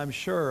cognizant, I'm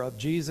sure, of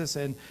Jesus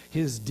and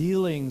his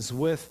dealings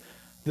with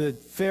the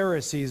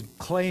Pharisees,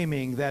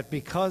 claiming that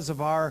because of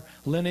our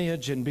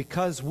lineage and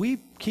because we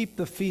keep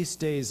the feast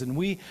days and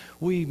we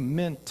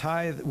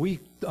tithe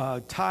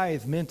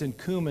mint and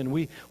cumin,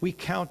 we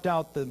count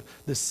out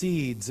the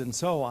seeds and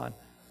so on.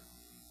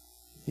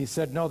 He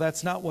said, no,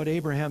 that's not what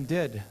Abraham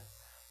did.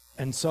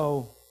 And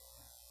so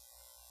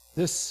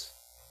this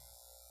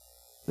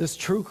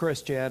true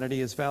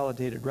Christianity is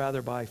validated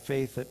rather by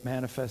faith that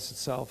manifests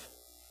itself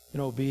in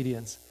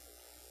obedience.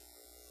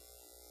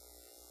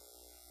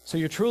 So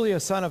you're truly a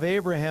son of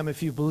Abraham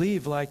if you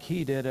believe like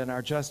he did and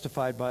are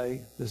justified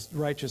by the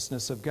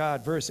righteousness of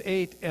God. Verse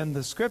 8, and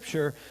the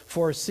scripture,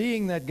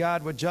 foreseeing that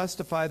God would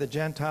justify the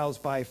Gentiles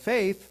by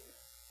faith,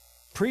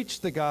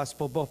 preached the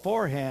gospel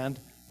beforehand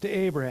to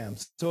Abraham.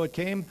 So it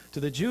came to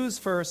the Jews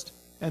first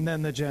and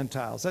then the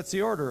Gentiles. That's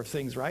the order of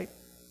things, right?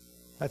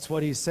 That's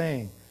what he's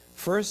saying.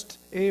 First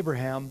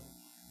Abraham,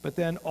 but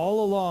then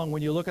all along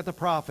when you look at the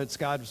prophets,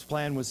 God's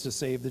plan was to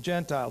save the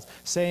Gentiles,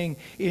 saying,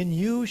 in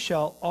you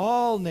shall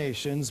all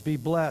nations be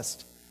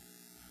blessed.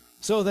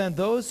 So then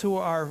those who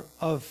are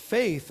of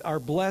faith are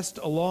blessed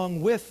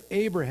along with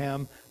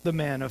Abraham, the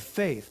man of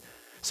faith.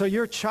 So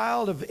you're a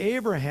child of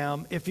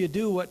Abraham if you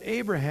do what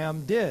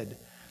Abraham did.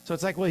 So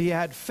it's like, well, he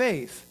had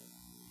faith.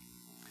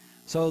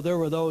 So there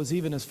were those,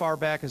 even as far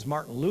back as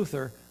Martin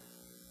Luther,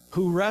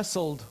 who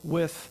wrestled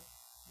with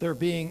there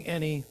being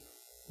any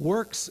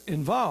works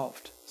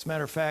involved. As a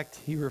matter of fact,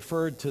 he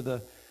referred to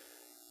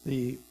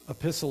the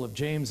epistle of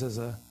James as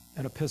an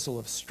epistle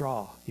of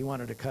straw. He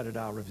wanted to cut it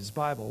out of his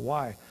Bible.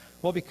 Why?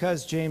 Well,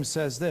 because James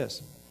says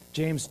this.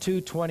 James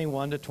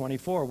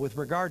 2:21-24, with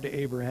regard to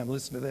Abraham,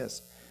 listen to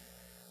this.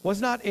 Was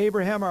not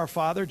Abraham our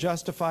father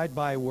justified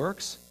by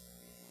works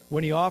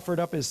when he offered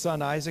up his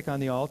son Isaac on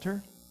the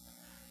altar?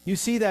 You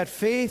see that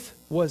faith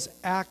was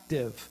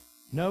active.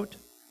 Note,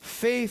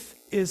 faith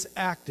is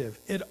active.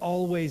 It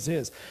always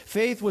is.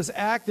 Faith was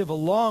active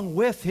along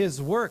with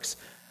his works,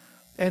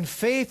 and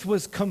faith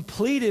was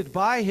completed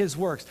by his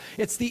works.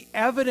 It's the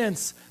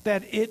evidence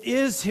that it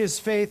is his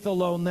faith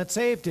alone that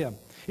saved him.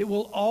 It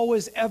will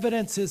always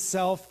evidence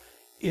itself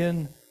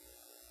in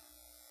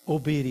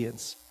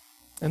obedience.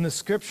 And the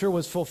scripture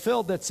was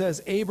fulfilled that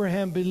says,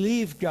 Abraham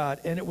believed God,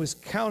 and it was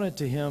counted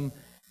to him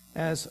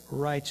as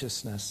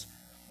righteousness.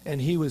 And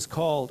he was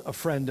called a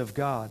friend of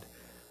God.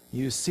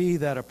 You see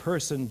that a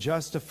person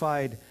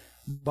justified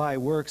by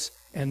works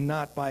and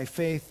not by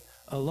faith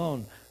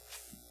alone.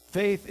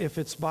 Faith, if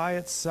it's by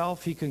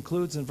itself, he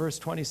concludes in verse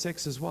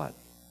 26, is what?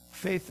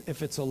 Faith,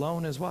 if it's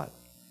alone, is what?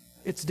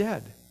 It's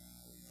dead.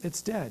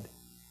 It's dead.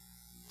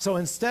 So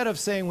instead of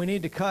saying we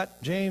need to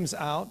cut James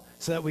out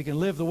so that we can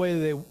live the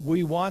way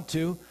we want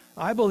to,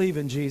 I believe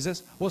in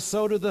Jesus. Well,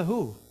 so do the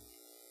who?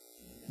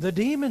 The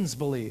demons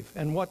believe.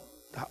 And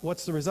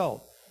what's the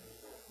result?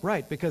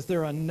 Right, because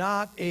they're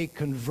not a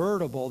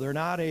convertible. They're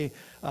not a,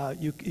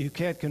 you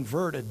can't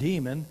convert a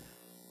demon,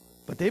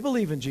 but they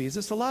believe in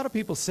Jesus. A lot of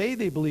people say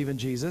they believe in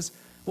Jesus,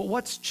 but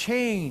what's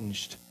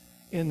changed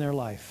in their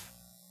life,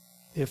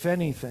 if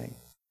anything?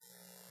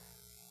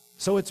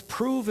 So it's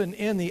proven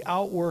in the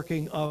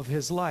outworking of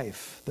his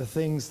life, the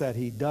things that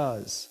he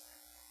does.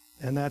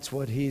 And that's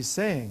what he's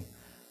saying.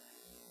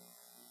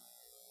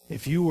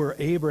 If you were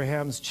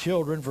Abraham's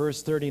children,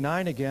 verse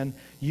 39 again,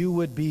 you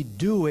would be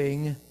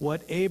doing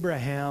what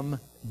Abraham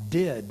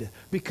did,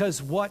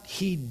 because what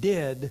he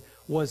did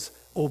was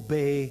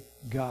obey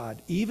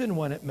God, even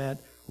when it meant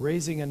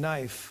raising a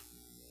knife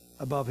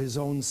above his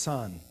own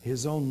son,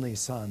 his only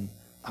son,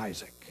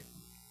 Isaac.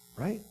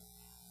 Right?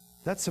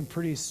 That's some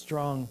pretty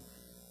strong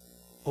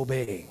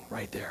obeying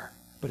right there.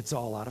 But it's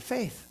all out of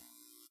faith.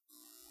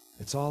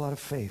 It's all out of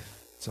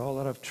faith. It's all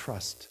out of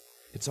trust.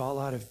 It's all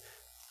out of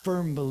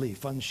firm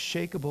belief,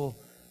 unshakable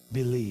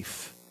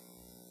belief.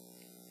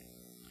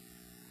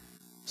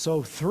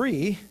 So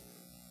 3,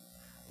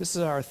 this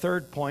is our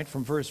third point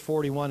from verse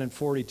 41 and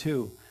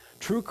 42.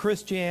 True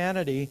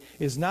Christianity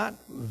is not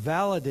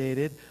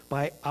validated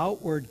by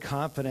outward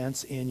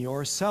confidence in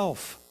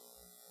yourself,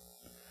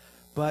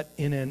 but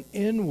in an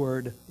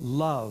inward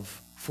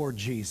love for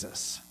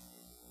Jesus.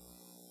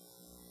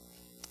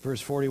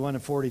 Verse 41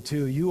 and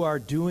 42, you are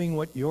doing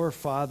what your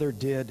father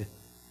did.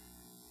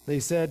 They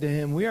said to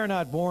him, we are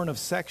not born of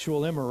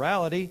sexual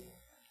immorality.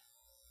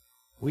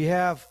 We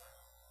have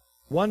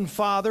one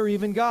Father,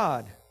 even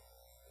God.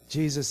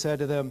 Jesus said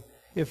to them,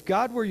 if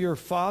God were your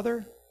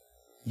Father,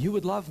 you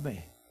would love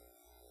me.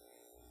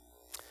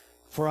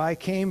 For I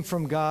came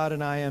from God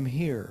and I am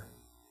here.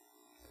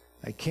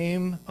 I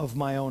came of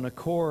my own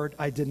accord.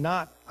 I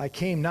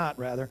came not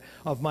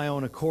of my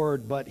own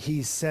accord, but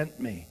he sent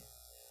me.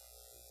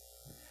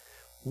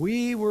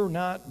 We were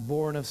not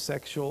born of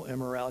sexual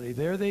immorality.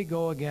 There they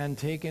go again,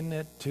 taking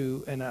it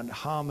to an ad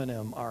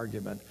hominem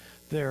argument.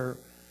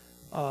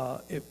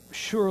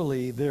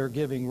 Surely they're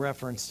giving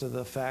reference to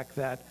the fact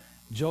that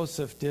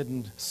Joseph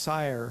didn't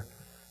sire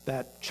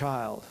that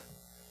child.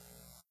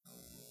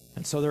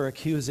 And so they're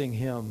accusing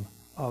him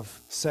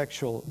of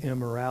sexual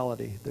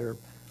immorality. They're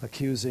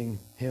accusing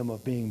him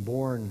of being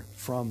born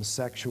from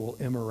sexual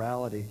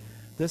immorality.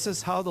 This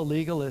is how the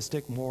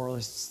legalistic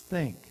moralists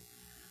think.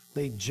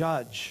 They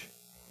judge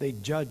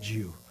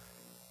you,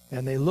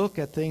 and they look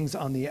at things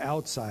on the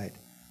outside.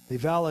 They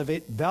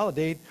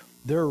validate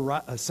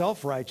their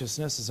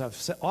self-righteousness, as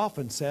I've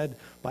often said,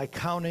 by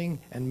counting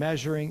and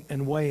measuring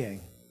and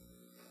weighing.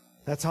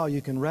 That's how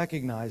you can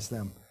recognize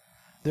them.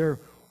 They're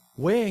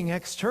weighing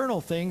external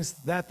things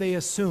that they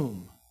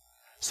assume.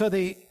 So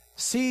they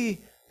see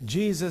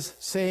Jesus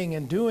saying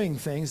and doing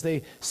things.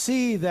 They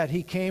see that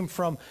he came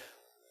from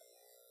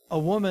a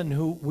woman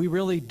who we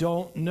really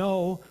don't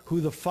know who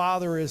the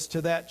father is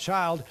to that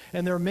child,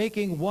 and they're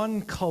making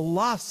one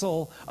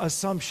colossal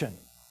assumption.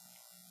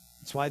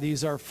 That's why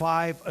these are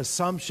 5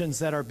 assumptions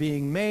that are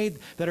being made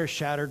that are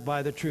shattered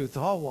by the truth.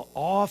 Oh, well,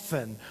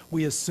 often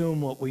we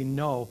assume what we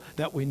know,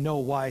 that we know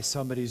why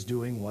somebody's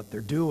doing what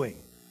they're doing.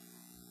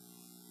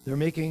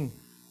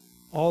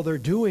 All they're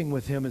doing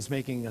with him is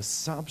making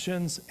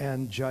assumptions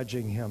and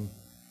judging him.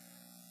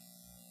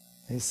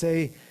 They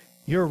say,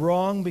 you're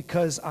wrong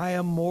because I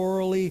am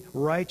morally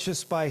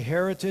righteous by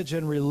heritage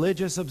and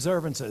religious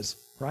observances,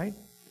 right?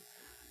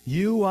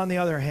 You, on the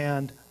other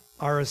hand,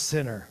 are a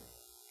sinner.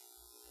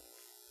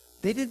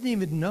 They didn't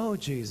even know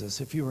Jesus,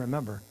 if you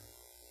remember.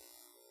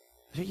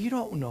 You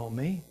don't know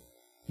me.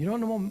 You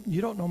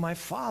don't know my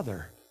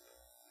Father.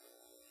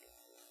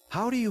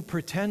 How do you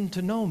pretend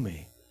to know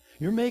me?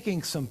 You're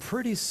making some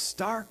pretty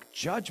stark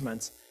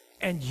judgments,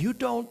 and you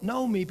don't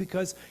know me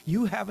because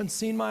you haven't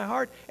seen my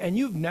heart, and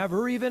you've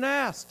never even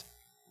asked.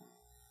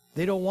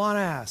 They don't want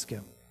to ask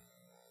him.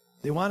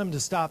 They want him to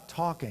stop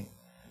talking.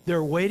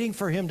 They're waiting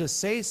for him to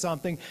say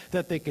something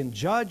that they can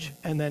judge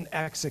and then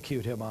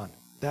execute him on.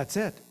 That's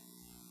it.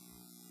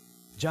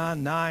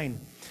 John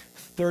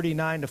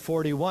 9:39 to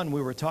 41,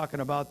 we were talking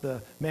about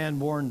the man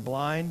born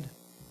blind.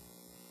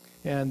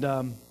 And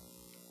I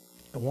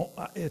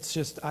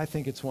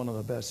think it's one of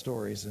the best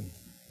stories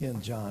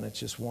in John. It's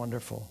just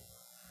wonderful.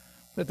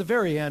 At the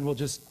very end, we'll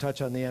just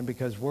touch on the end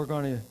because we're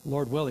going to,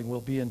 Lord willing,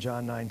 we'll be in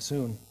John 9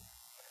 soon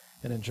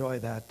and enjoy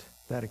that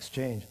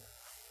exchange.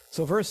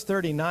 So verse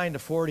 39 to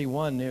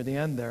 41, near the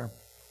end there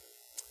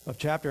of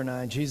chapter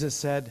 9, Jesus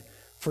said,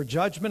 "For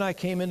judgment I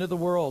came into the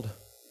world,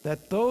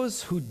 that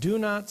those who do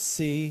not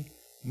see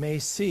may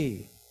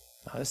see."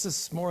 Now, this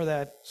is more of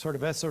that sort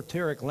of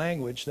esoteric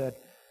language, that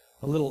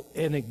a little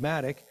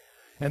enigmatic.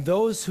 "And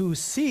those who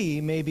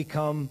see may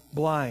become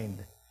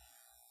blind."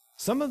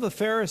 Some of the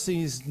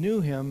Pharisees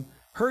knew him,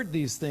 heard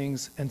these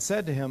things, and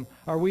said to him,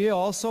 "Are we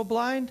also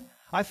blind?"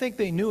 I think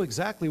they knew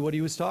exactly what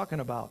he was talking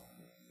about.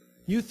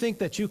 You think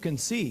that you can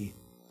see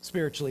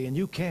spiritually, and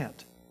you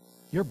can't.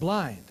 You're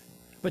blind,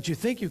 but you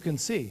think you can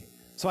see,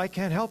 so I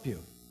can't help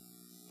you.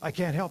 I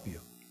can't help you.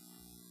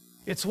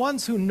 It's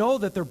ones who know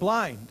that they're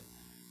blind.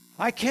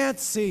 I can't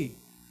see.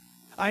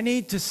 I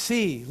need to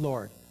see,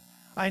 Lord.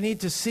 I need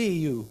to see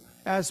you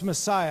as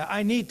Messiah.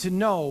 I need to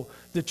know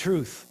the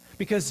truth,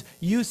 because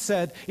you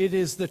said it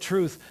is the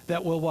truth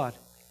that will what?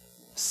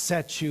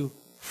 Set you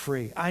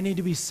free. I need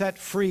to be set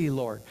free,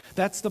 Lord.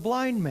 That's the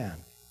blind man.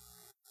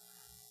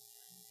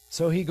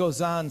 So he goes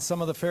on.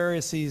 Some of the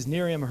Pharisees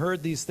near him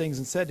heard these things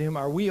and said to him,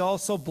 "Are we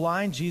also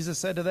blind?" Jesus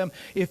said to them,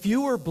 "If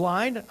you were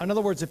blind," in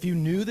other words, if you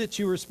knew that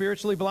you were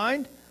spiritually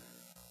blind,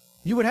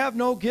 you would have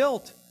no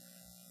guilt.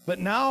 But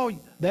now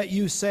that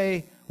you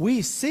say,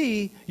 "We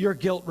see," your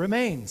guilt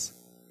remains.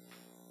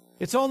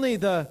 It's only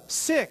the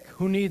sick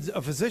who needs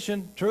a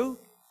physician, true?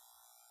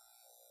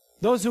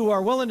 Those who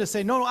are willing to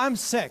say, "No, I'm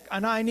sick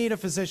and I need a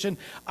physician.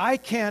 I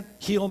can't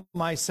heal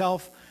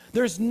myself.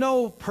 There's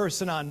no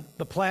person on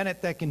the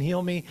planet that can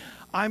heal me.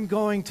 I'm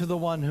going to the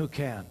one who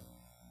can."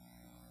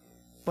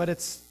 But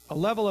it's a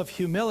level of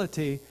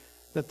humility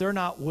that they're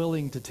not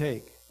willing to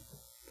take.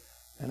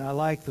 And I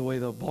like the way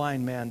the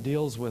blind man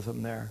deals with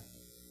him there.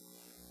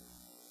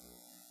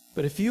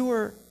 But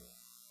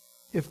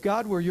if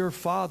God were your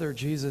Father,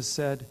 Jesus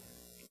said,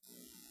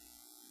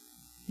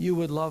 you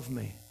would love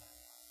me.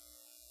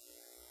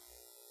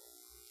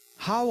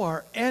 How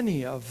are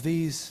any of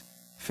these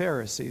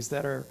Pharisees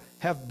that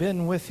have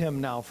been with him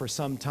now for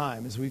some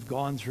time, as we've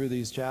gone through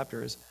these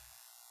chapters,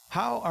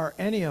 how are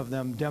any of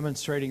them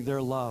demonstrating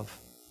their love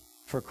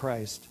for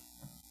Christ?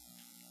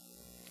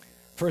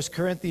 1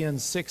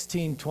 Corinthians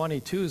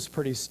 16:22 is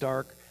pretty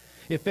stark.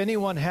 "If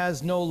anyone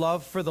has no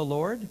love for the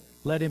Lord,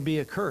 let him be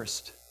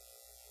accursed."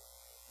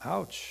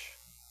 Ouch.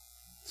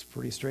 It's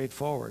pretty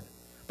straightforward.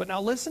 But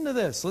now listen to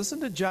this. Listen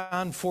to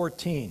John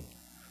 14.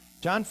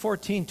 John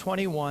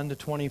 14:21 to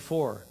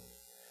 24.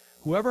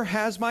 "Whoever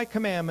has my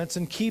commandments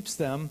and keeps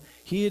them,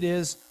 he it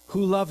is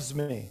who loves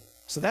me."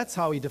 So that's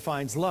how he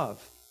defines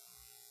love.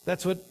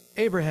 That's what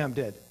Abraham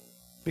did.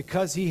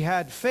 Because he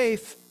had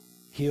faith,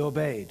 he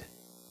obeyed.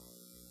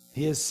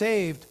 He is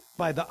saved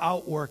by the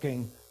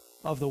outworking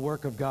of the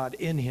work of God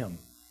in him,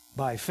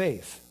 by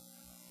faith.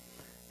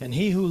 "And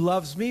he who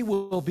loves me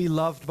will be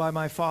loved by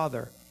my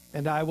Father,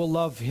 and I will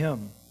love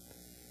him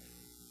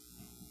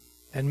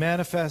and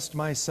manifest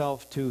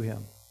myself to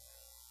him."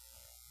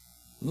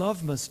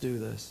 Love must do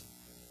this.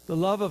 The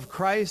love of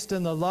Christ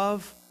and the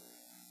love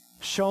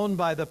shown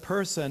by the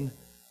person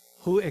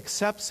who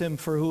accepts him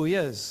for who he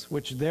is,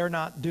 which they're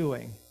not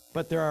doing.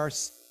 But there are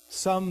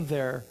some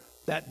there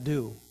that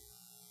do.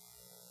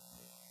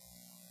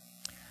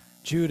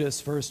 Judas,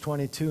 verse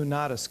 22,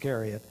 not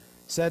Iscariot,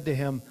 said to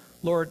him,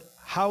 "Lord,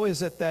 how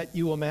is it that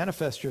you will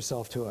manifest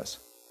yourself to us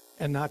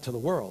and not to the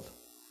world?"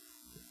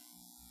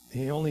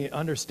 He only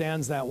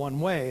understands that one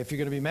way. If you're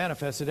going to be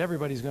manifested,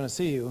 everybody's going to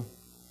see you.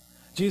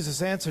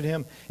 Jesus answered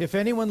him, "If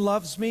anyone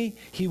loves me,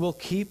 he will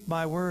keep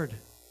my word.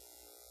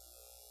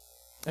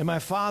 And my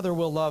Father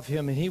will love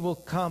him, and he will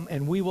come,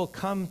 and we will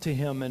come to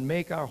him and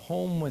make our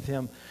home with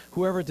him.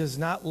 Whoever does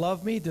not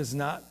love me does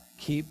not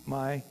keep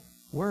my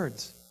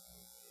words.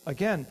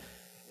 Again,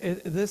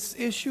 this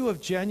issue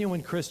of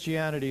genuine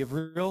Christianity, of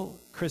real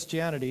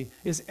Christianity,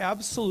 is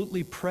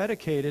absolutely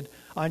predicated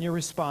on your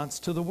response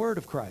to the word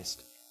of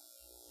Christ.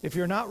 If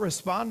you're not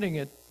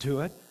responding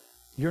to it,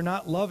 you're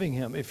not loving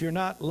him. If you're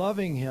not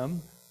loving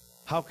him,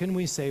 how can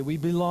we say we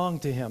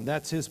belong to him?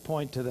 That's his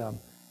point to them.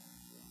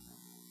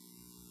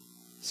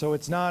 So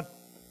it's not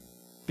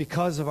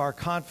because of our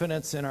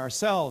confidence in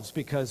ourselves,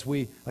 because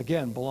we,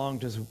 again, belong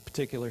to a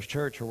particular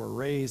church or were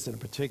raised in a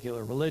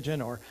particular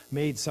religion or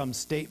made some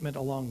statement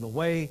along the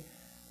way.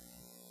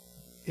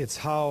 It's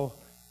how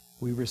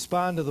we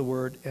respond to the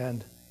word,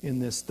 and in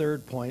this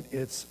third point,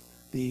 it's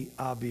the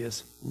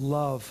obvious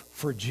love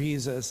for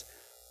Jesus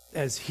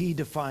as he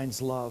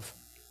defines love,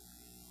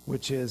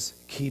 which is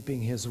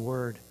keeping his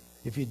word.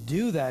 If you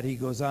do that, he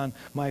goes on,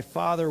 my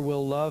Father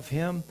will love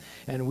him,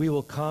 and we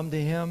will come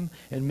to him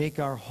and make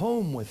our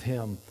home with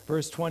him.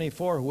 Verse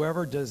 24,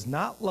 whoever does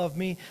not love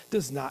me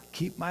does not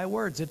keep my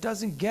words. It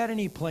doesn't get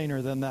any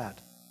plainer than that.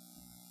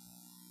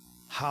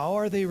 How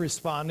are they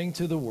responding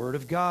to the word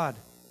of God?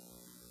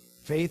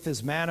 Faith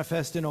is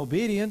manifest in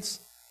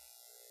obedience,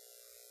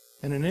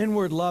 and an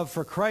inward love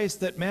for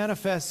Christ that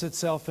manifests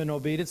itself in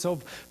obedience.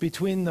 So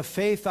between the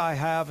faith I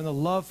have and the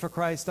love for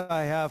Christ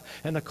I have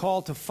and the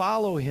call to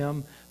follow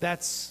him,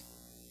 that's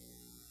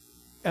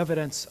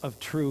evidence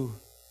of true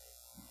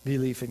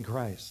belief in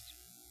Christ.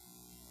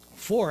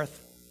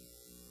 Fourth,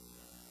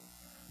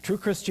 true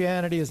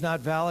Christianity is not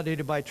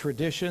validated by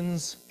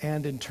traditions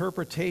and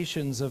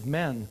interpretations of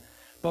men,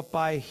 but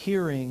by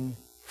hearing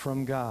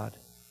from God.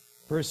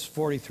 Verse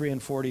 43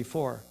 and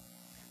 44.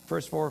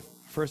 Verse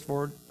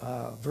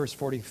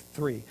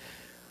 43.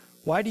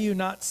 Why do you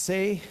not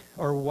say,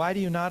 or why do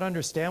you not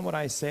understand what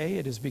I say?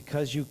 It is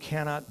because you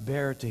cannot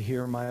bear to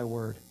hear my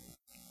word.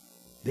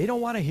 They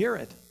don't want to hear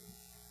it.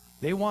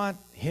 They want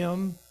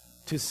him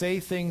to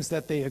say things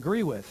that they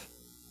agree with.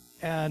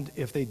 And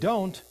if they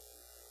don't,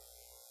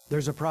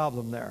 there's a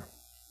problem there.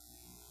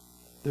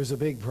 There's a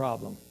big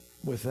problem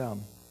with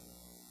them.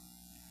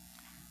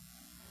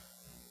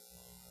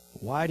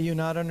 Why do you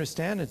not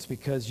understand? It's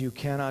because you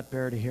cannot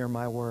bear to hear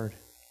my word.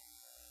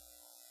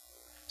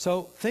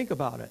 So think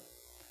about it.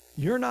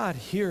 You're not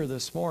here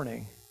this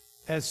morning,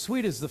 as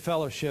sweet as the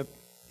fellowship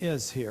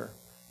is here.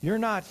 You're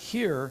not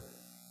here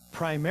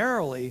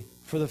primarily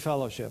for the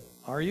fellowship,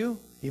 are you?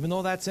 Even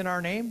though that's in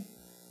our name,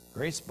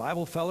 Grace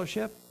Bible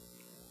Fellowship.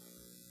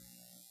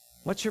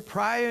 What's your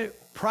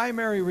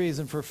primary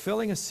reason for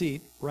filling a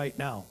seat right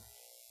now?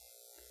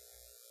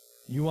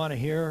 You want to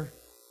hear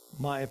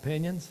my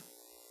opinions?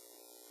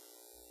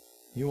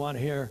 You want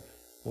to hear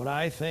what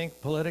I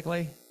think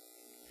politically?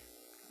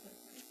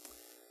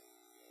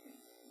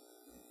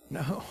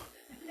 No.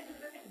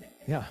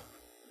 Yeah.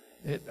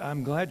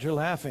 I'm glad you're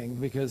laughing,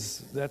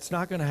 because that's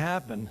not going to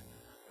happen.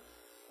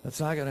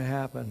 That's not going to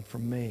happen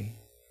from me.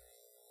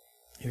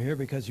 You're here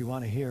because you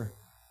want to hear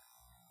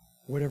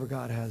whatever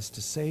God has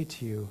to say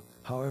to you,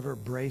 however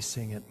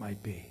bracing it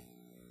might be.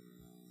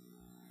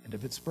 And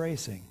if it's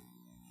bracing,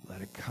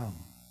 let it come.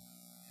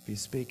 If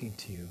he's speaking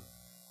to you,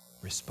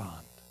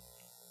 respond.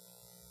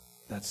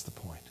 That's the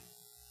point.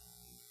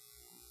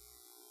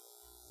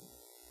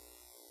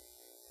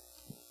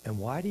 And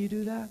why do you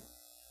do that?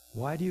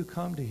 Why do you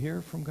come to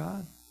hear from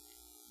God?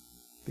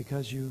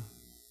 Because you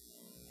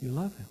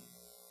love him.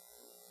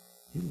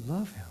 You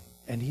love him.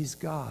 And he's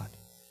God.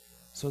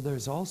 So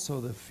there's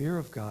also the fear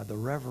of God, the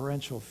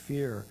reverential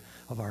fear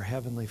of our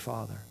Heavenly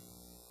Father.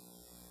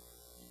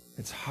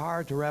 It's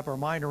hard to wrap our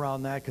mind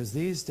around that, because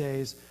these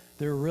days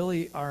there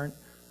really aren't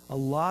a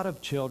lot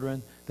of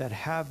children that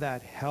have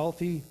that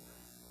healthy,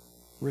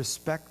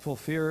 respectful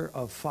fear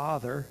of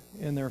Father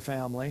in their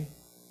family,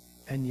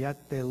 and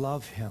yet they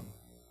love him.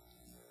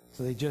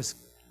 So they just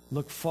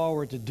look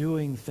forward to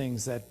doing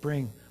things that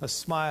bring a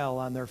smile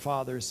on their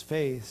father's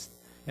face,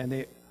 and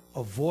they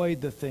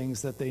avoid the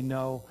things that they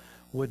know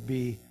would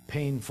be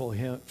painful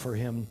for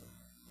him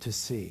to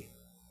see.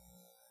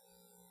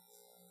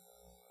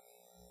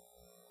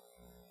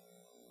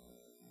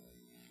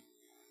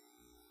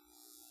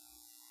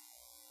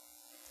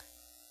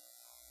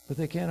 But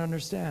they can't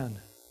understand.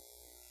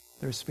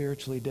 They're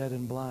spiritually dead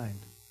and blind.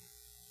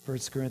 1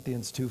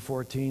 Corinthians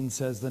 2:14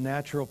 says, the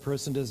natural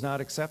person does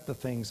not accept the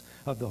things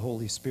of the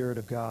Holy Spirit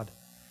of God,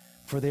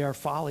 for they are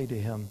folly to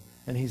him,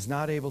 and he's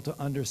not able to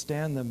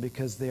understand them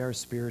because they are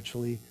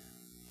spiritually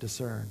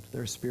discerned.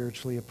 They're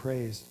spiritually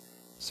appraised,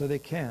 so they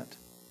can't.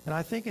 And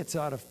I think it's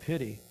out of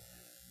pity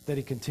that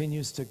he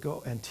continues to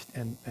go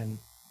and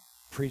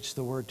preach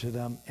the word to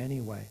them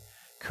anyway,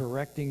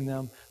 correcting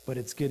them, but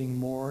it's getting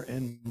more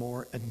and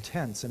more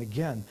intense. And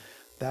again,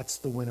 that's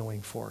the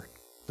winnowing fork.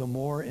 The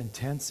more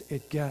intense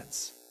it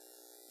gets,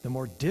 the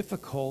more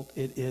difficult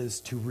it is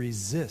to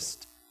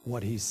resist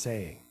what he's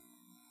saying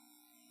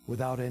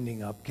without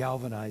ending up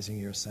galvanizing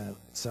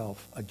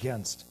yourself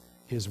against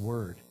his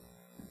word.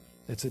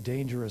 It's a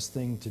dangerous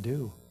thing to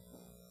do.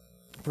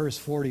 Verse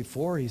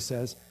 44, he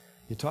says,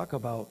 you talk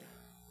about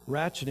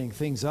ratcheting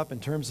things up in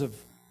terms of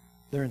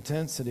their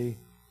intensity.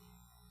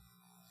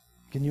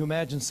 Can you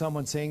imagine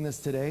someone saying this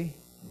today?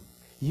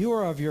 You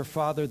are of your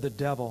father the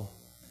devil,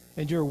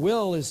 and your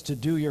will is to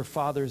do your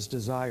father's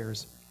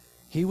desires.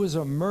 He was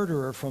a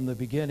murderer from the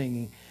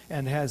beginning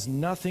and has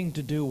nothing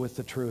to do with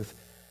the truth,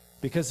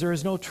 because there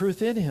is no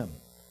truth in him.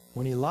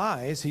 When he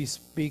lies, he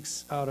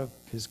speaks out of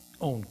his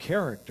own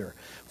character,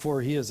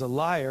 for he is a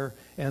liar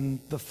and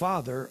the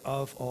father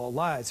of all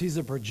lies. He's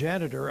a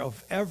progenitor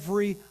of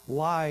every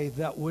lie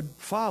that would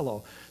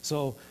follow.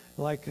 So,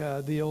 like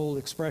the old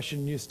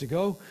expression used to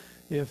go,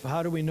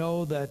 how do we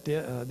know that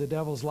the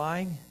devil's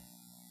lying?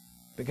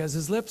 Because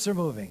his lips are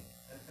moving.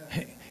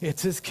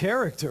 It's his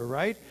character,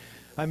 right?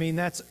 I mean,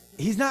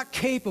 he's not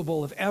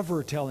capable of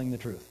ever telling the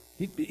truth.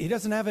 He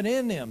doesn't have it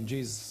in him,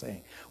 Jesus is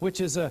saying. Which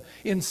is,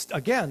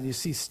 again, you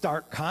see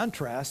stark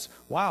contrast,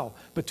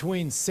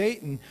 between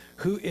Satan,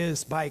 who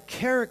is by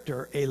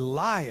character a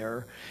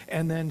liar,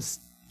 and then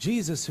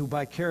Jesus, who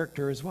by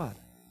character is what?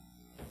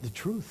 The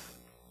truth.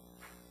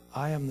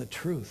 I am the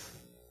truth.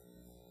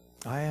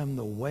 I am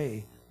the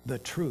way, the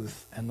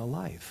truth, and the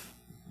life.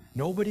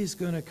 Nobody's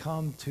going to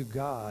come to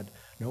God.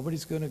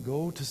 Nobody's going to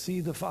go to see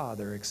the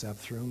Father except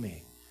through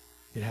me.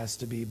 It has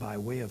to be by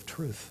way of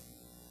truth.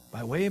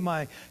 By way of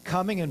my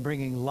coming and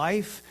bringing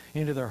life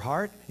into their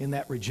heart in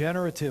that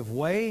regenerative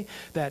way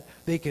that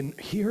they can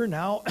hear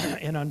now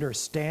and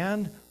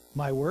understand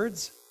my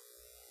words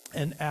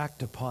and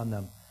act upon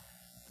them.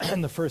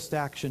 And the first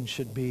action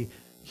should be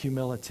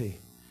humility.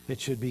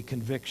 It should be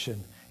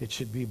conviction. It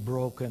should be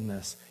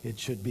brokenness. It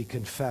should be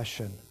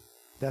confession.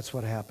 That's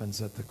what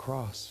happens at the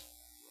cross.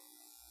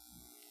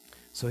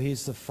 So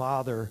he's the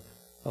father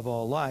of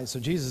all lies. So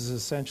Jesus is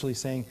essentially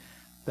saying,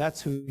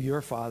 that's who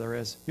your father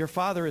is. Your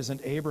father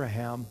isn't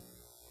Abraham.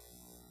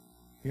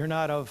 You're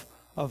not of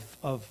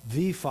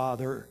the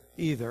father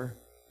either.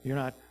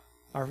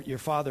 Your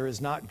father is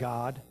not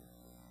God.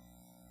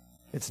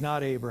 It's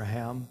not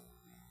Abraham.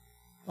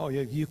 Oh,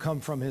 you come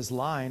from his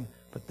line,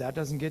 but that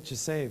doesn't get you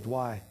saved.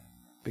 Why?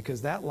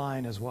 Because that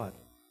line is what?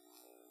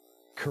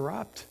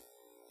 Corrupt.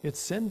 It's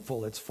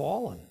sinful. It's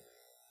fallen.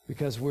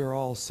 Because we're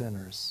all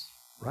sinners,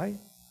 right?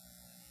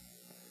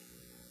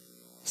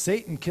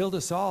 Satan killed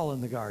us all in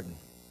the garden.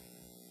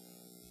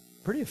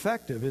 Pretty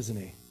effective, isn't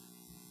he?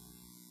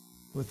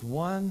 With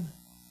one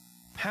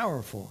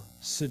powerful,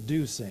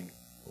 seducing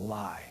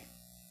lie.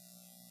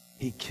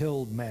 He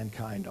killed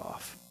mankind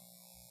off.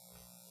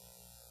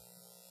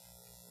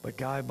 But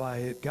God,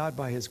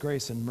 by his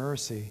grace and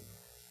mercy,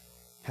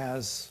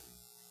 has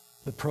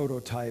the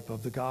prototype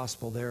of the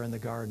gospel there in the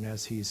garden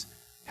as he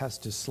has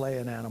to slay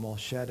an animal,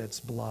 shed its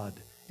blood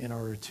in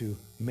order to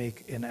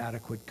make an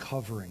adequate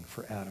covering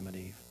for Adam and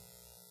Eve.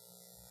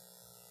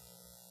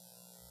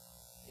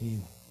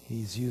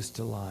 He's used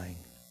to lying.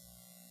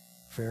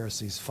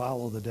 Pharisees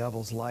follow the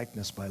devil's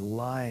likeness by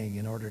lying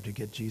in order to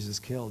get Jesus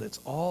killed. It's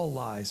all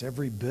lies,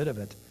 every bit of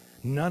it.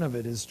 None of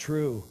it is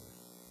true.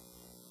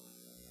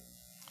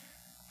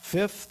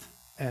 Fifth,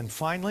 and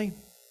finally,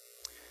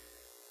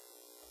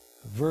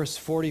 verse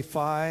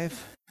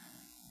 45,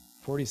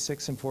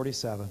 46, and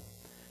 47.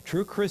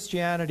 True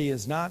Christianity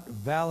is not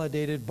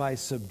validated by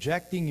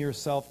subjecting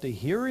yourself to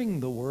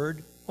hearing the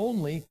word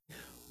only,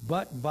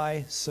 but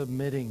by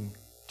submitting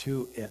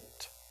to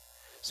it.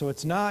 So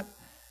it's not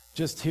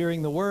just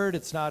hearing the word.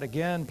 It's not,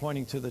 again,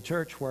 pointing to the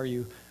church where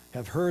you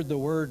have heard the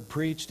word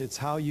preached. It's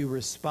how you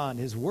respond.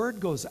 His word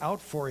goes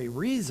out for a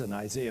reason,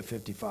 Isaiah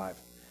 55.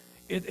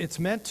 It's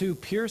meant to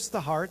pierce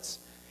the hearts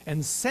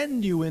and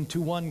send you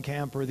into one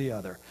camp or the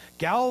other.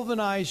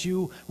 Galvanize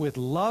you with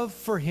love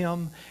for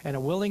him and a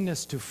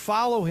willingness to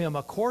follow him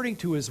according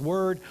to his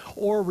word,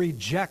 or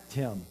reject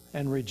him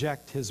and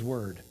reject his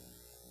word.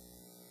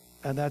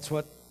 And that's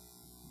what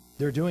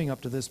they're doing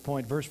up to this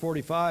point. Verse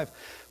 45,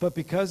 but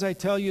because I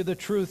tell you the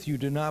truth, you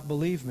do not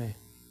believe me.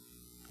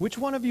 Which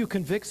one of you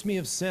convicts me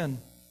of sin?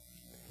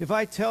 If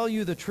I tell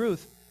you the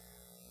truth,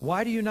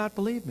 why do you not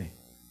believe me?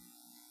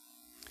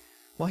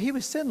 Well, he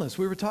was sinless.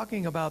 We were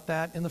talking about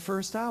that in the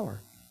first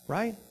hour,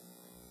 right?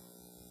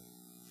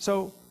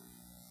 So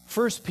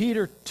 1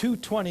 Peter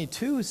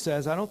 2:22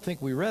 says, I don't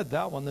think we read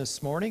that one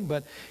this morning,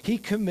 but he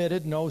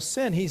committed no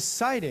sin. He's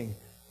citing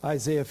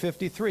Isaiah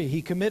 53.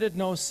 He committed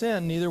no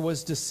sin, neither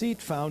was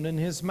deceit found in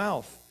his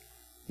mouth.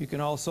 You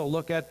can also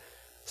look at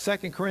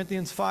 2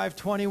 Corinthians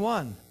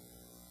 5:21.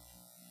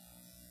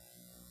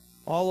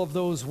 All of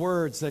those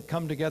words that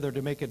come together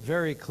to make it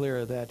very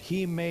clear that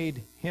he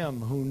made him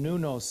who knew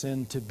no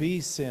sin to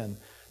be sin,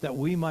 that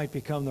we might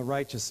become the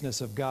righteousness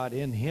of God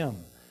in him.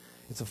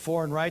 It's a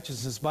foreign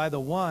righteousness by the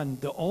one,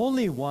 the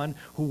only one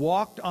who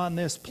walked on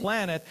this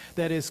planet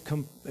that is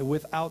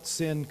without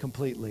sin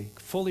completely,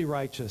 fully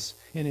righteous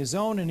in his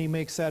own, and he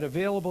makes that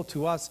available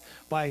to us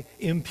by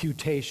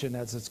imputation,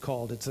 as it's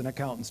called. It's an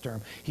accountant's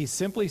term. He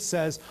simply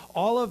says,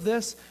 all of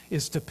this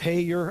is to pay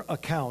your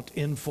account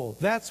in full.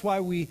 That's why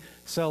we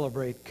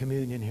celebrate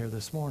communion here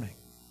this morning.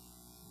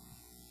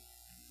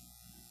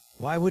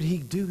 Why would he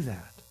do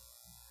that?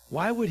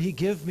 Why would he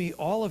give me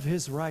all of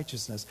his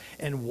righteousness?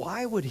 And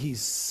why would he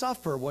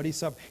suffer what he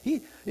suffered?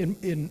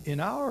 In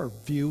our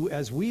view,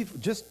 as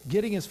we've just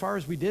getting as far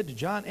as we did to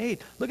John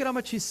 8, look at how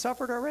much he's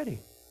suffered already.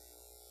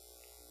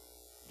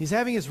 He's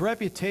having his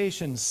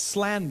reputation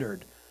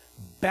slandered,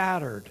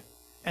 battered,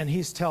 and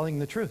he's telling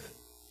the truth.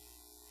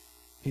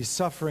 He's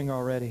suffering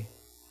already.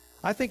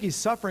 I think he's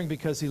suffering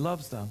because he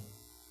loves them.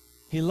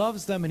 He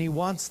loves them and he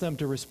wants them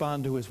to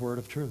respond to his word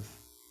of truth.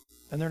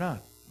 And they're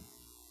not.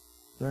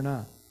 They're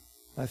not.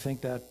 I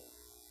think that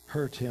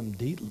hurt him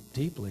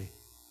deeply.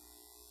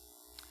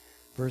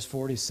 Verse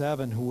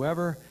 47,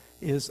 whoever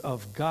is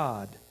of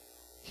God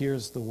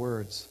hears the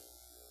words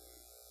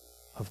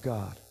of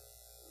God.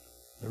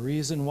 The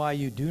reason why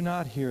you do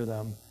not hear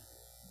them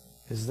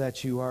is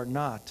that you are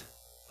not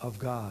of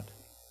God.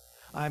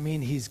 I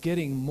mean, he's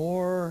getting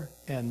more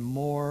and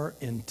more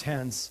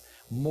intense,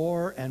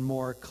 more and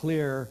more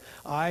clear.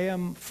 I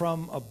am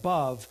from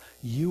above,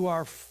 you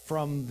are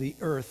from the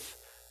earth.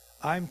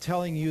 I'm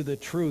telling you the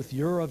truth.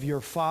 You're of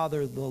your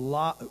father,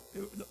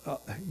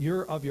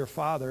 you're of your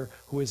father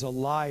who is a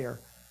liar.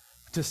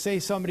 To say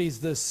somebody's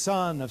the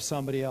son of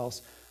somebody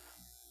else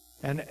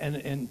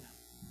and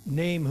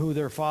name who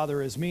their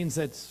father is means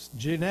that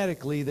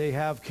genetically they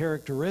have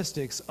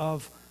characteristics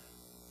of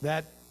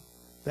that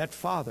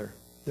father,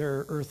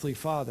 their earthly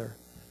father.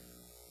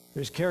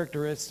 There's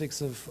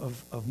characteristics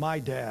of my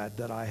dad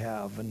that I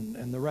have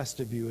and the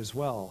rest of you as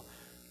well.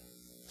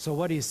 So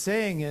what he's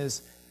saying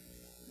is,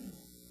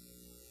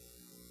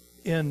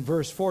 in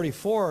verse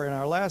 44, in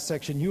our last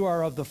section, you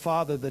are of the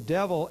father, the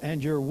devil,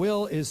 and your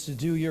will is to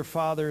do your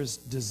father's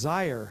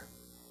desire.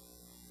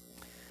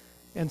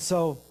 And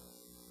so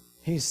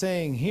he's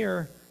saying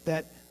here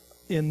that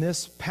in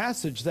this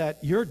passage that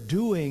you're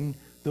doing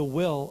the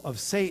will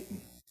of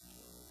Satan.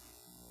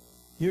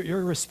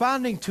 You're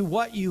responding to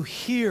what you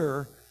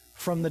hear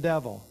from the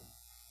devil.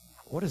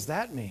 What does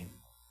that mean?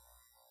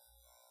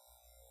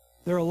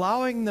 They're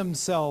allowing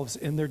themselves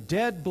in their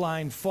dead,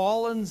 blind,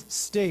 fallen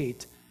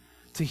state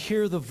to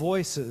hear the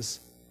voices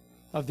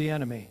of the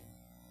enemy.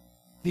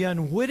 The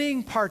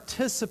unwitting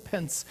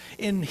participants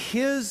in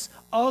his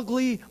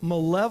ugly,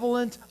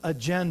 malevolent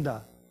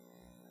agenda.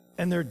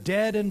 And they're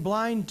dead and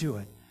blind to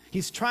it.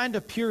 He's trying to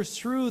pierce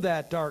through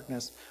that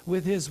darkness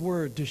with his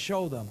word to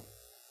show them.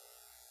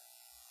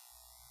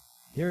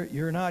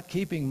 You're not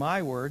keeping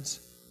my words.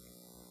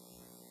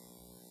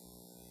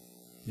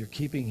 You're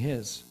keeping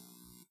his.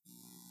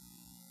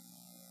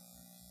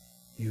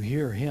 You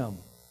hear him.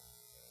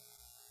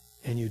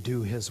 And you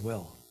do his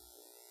will.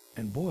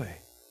 And boy,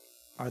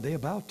 are they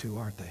about to,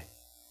 aren't they?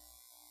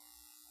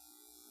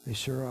 They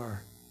sure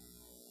are.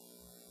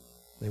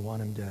 They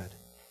want him dead.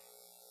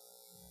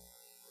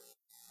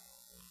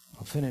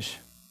 I'll finish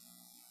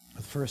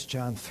with 1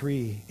 John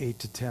 3, 8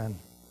 to 10.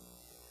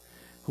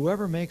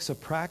 Whoever makes a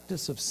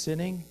practice of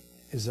sinning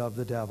is of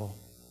the devil.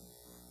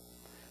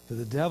 For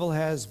the devil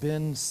has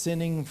been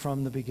sinning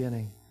from the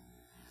beginning.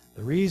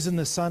 The reason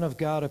the Son of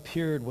God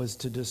appeared was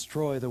to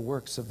destroy the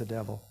works of the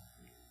devil.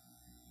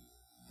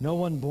 No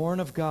one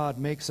born of God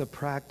makes a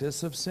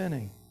practice of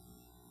sinning.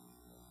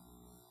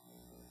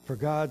 For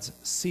God's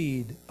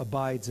seed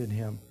abides in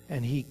him,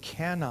 and he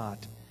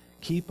cannot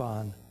keep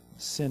on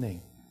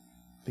sinning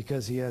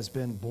because he has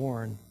been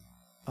born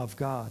of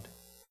God.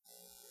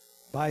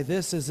 By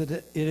this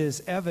it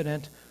is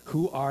evident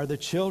who are the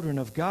children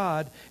of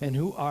God and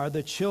who are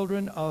the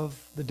children of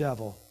the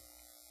devil.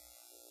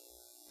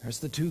 There's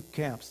the two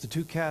camps, the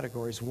two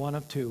categories, one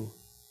of two.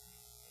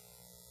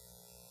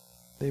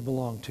 They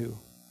belong to.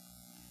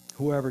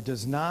 Whoever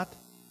does not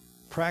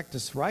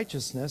practice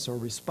righteousness or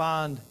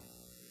respond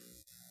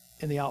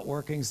in the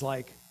outworkings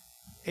like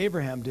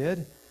Abraham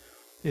did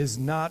is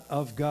not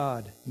of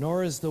God,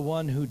 nor is the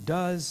one who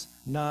does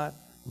not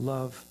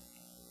love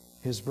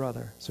his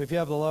brother. So if you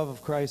have the love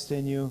of Christ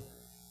in you,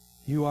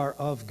 you are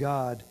of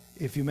God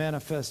if you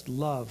manifest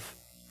love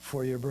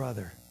for your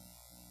brother.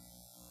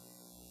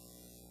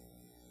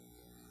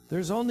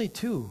 There's only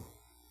two.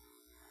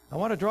 I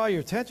want to draw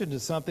your attention to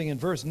something in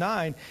verse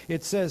 9.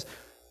 It says,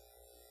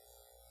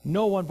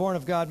 no one born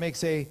of God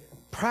makes a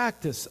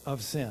practice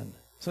of sin.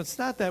 So it's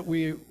not that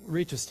we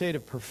reach a state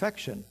of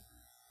perfection.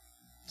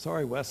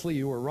 Sorry, Wesley,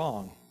 you were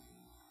wrong.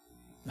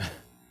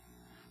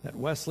 That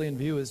Wesleyan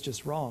view is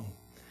just wrong.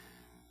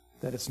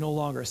 That it's no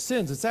longer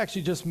sins. It's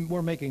actually just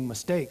we're making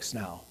mistakes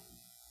now.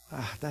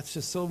 That's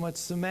just so much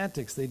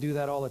semantics. They do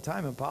that all the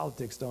time in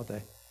politics, don't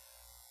they?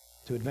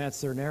 To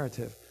advance their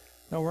narrative.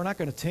 No, we're not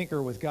going to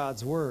tinker with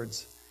God's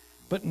words.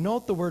 But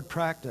note the word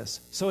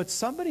practice. So it's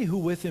somebody who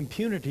with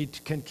impunity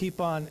can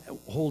keep on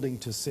holding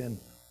to sin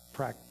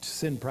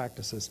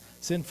practices,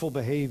 sinful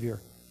behavior.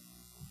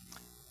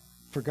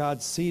 For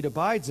God's seed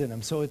abides in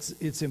him. So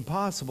it's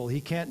impossible. He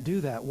can't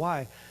do that.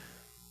 Why?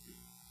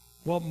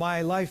 Well,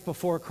 my life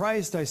before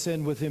Christ, I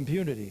sinned with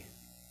impunity.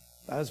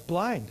 I was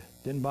blind.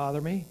 Didn't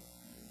bother me.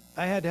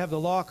 I had to have the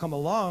law come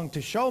along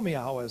to show me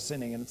how I was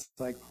sinning. And it's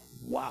like,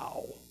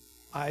 wow.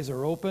 Eyes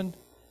are opened.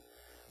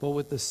 But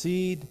with the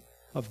seed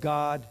of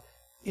God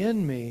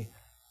in me,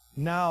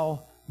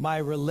 now my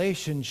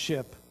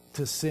relationship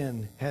to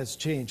sin has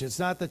changed. It's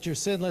not that you're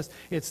sinless,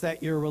 it's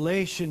that your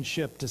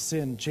relationship to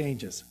sin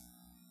changes.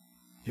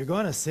 You're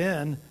going to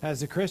sin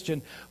as a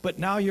Christian, but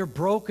now you're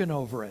broken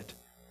over it.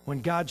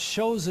 When God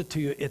shows it to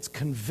you, it's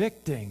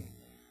convicting.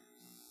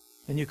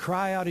 And you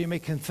cry out, you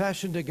make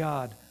confession to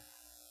God.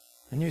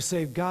 And you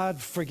say,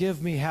 God,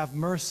 forgive me, have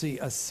mercy,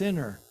 a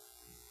sinner.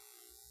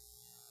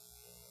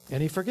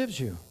 And He forgives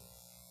you.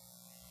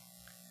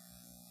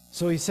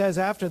 So He says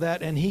after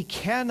that, and he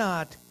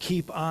cannot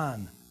keep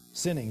on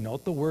sinning.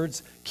 Note the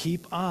words,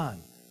 keep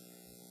on.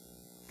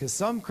 Because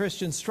some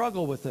Christians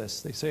struggle with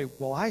this. They say,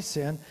 well, I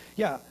sin.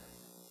 Yeah,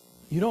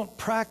 you don't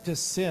practice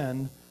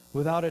sin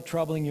without it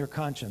troubling your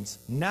conscience.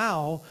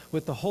 Now,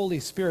 with the Holy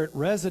Spirit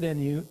resident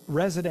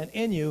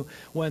in you,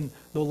 when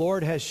the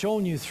Lord has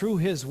shown you through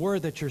His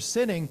Word that you're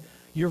sinning,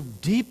 you're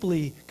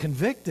deeply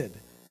convicted.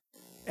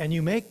 And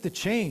you make the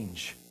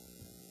change.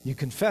 You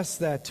confess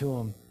that to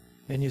Him,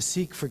 and you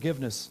seek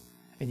forgiveness,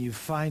 and you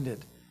find it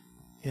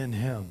in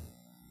Him.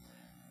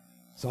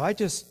 So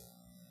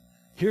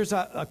here's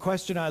a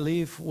question I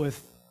leave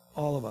with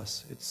all of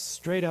us. It's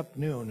straight up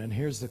noon, and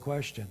here's the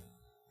question.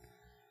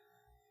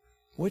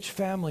 Which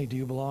family do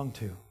you belong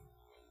to?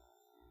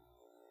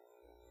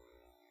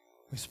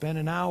 We spent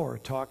an hour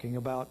talking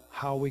about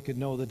how we could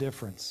know the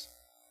difference.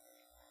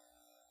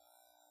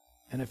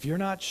 And if you're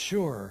not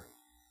sure,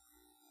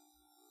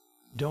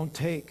 don't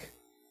take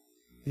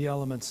the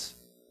elements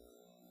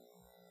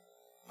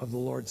of the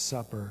Lord's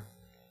Supper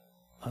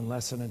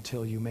unless and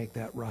until you make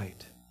that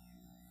right.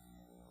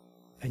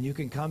 And you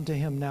can come to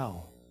Him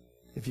now.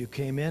 If you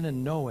came in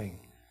and knowing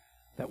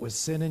that was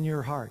sin in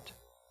your heart,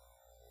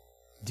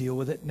 deal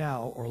with it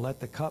now, or let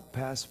the cup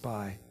pass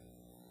by,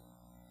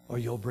 or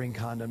you'll bring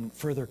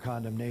further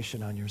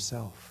condemnation on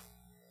yourself.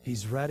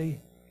 He's ready.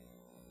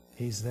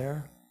 He's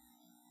there.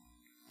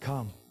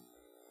 Come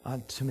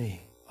unto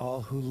me,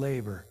 all who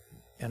labor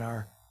and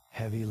are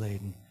heavy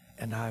laden,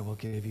 and I will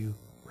give you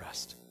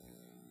rest.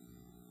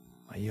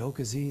 My yoke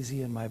is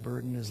easy and my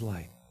burden is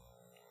light.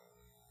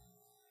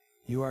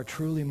 You are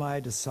truly my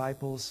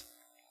disciples,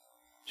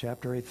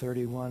 chapter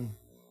 8:31,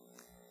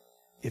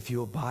 if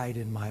you abide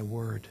in my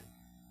word.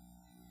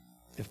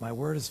 If my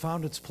word has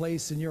found its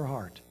place in your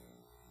heart,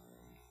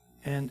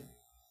 and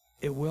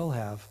it will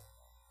have,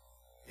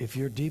 if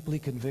you're deeply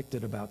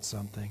convicted about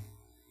something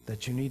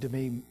that you need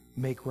to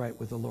make right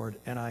with the Lord,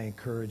 and I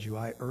encourage you,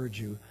 I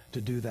urge you to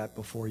do that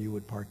before you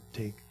would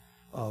partake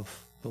of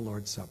the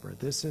Lord's Supper.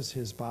 This is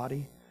His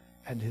body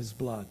and His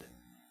blood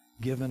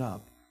given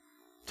up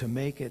to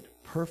make it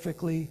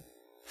perfectly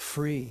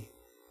free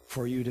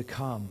for you to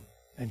come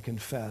and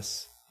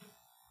confess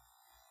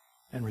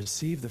and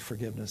receive the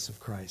forgiveness of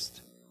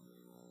Christ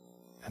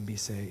and be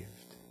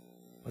saved.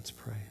 Let's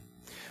pray.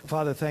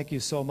 Father, thank you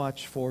so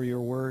much for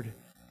your word.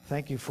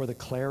 Thank you for the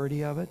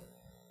clarity of it.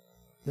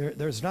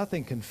 There's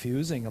nothing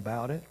confusing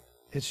about it.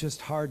 It's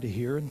just hard to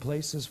hear in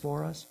places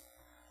for us.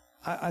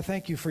 I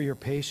thank you for your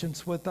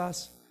patience with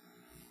us.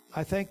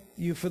 I thank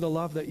you for the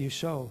love that you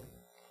show,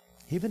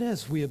 even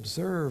as we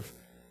observe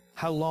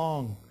how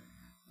long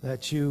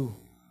that you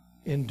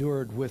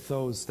endured with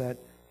those that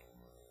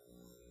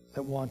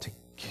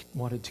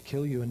wanted to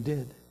kill you and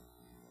did.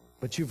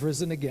 But you've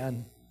risen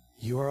again.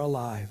 You are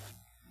alive,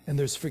 and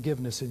there's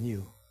forgiveness in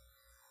you.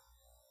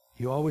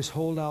 You always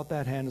hold out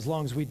that hand as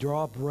long as we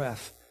draw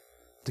breath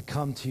to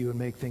come to you and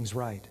make things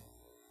right.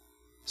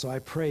 So I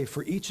pray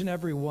for each and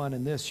every one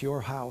in this,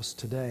 your house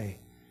today,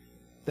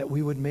 that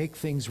we would make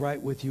things right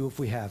with you if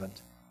we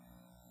haven't.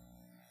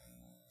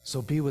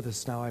 So be with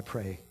us now, I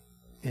pray.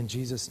 In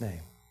Jesus'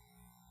 name,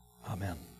 amen.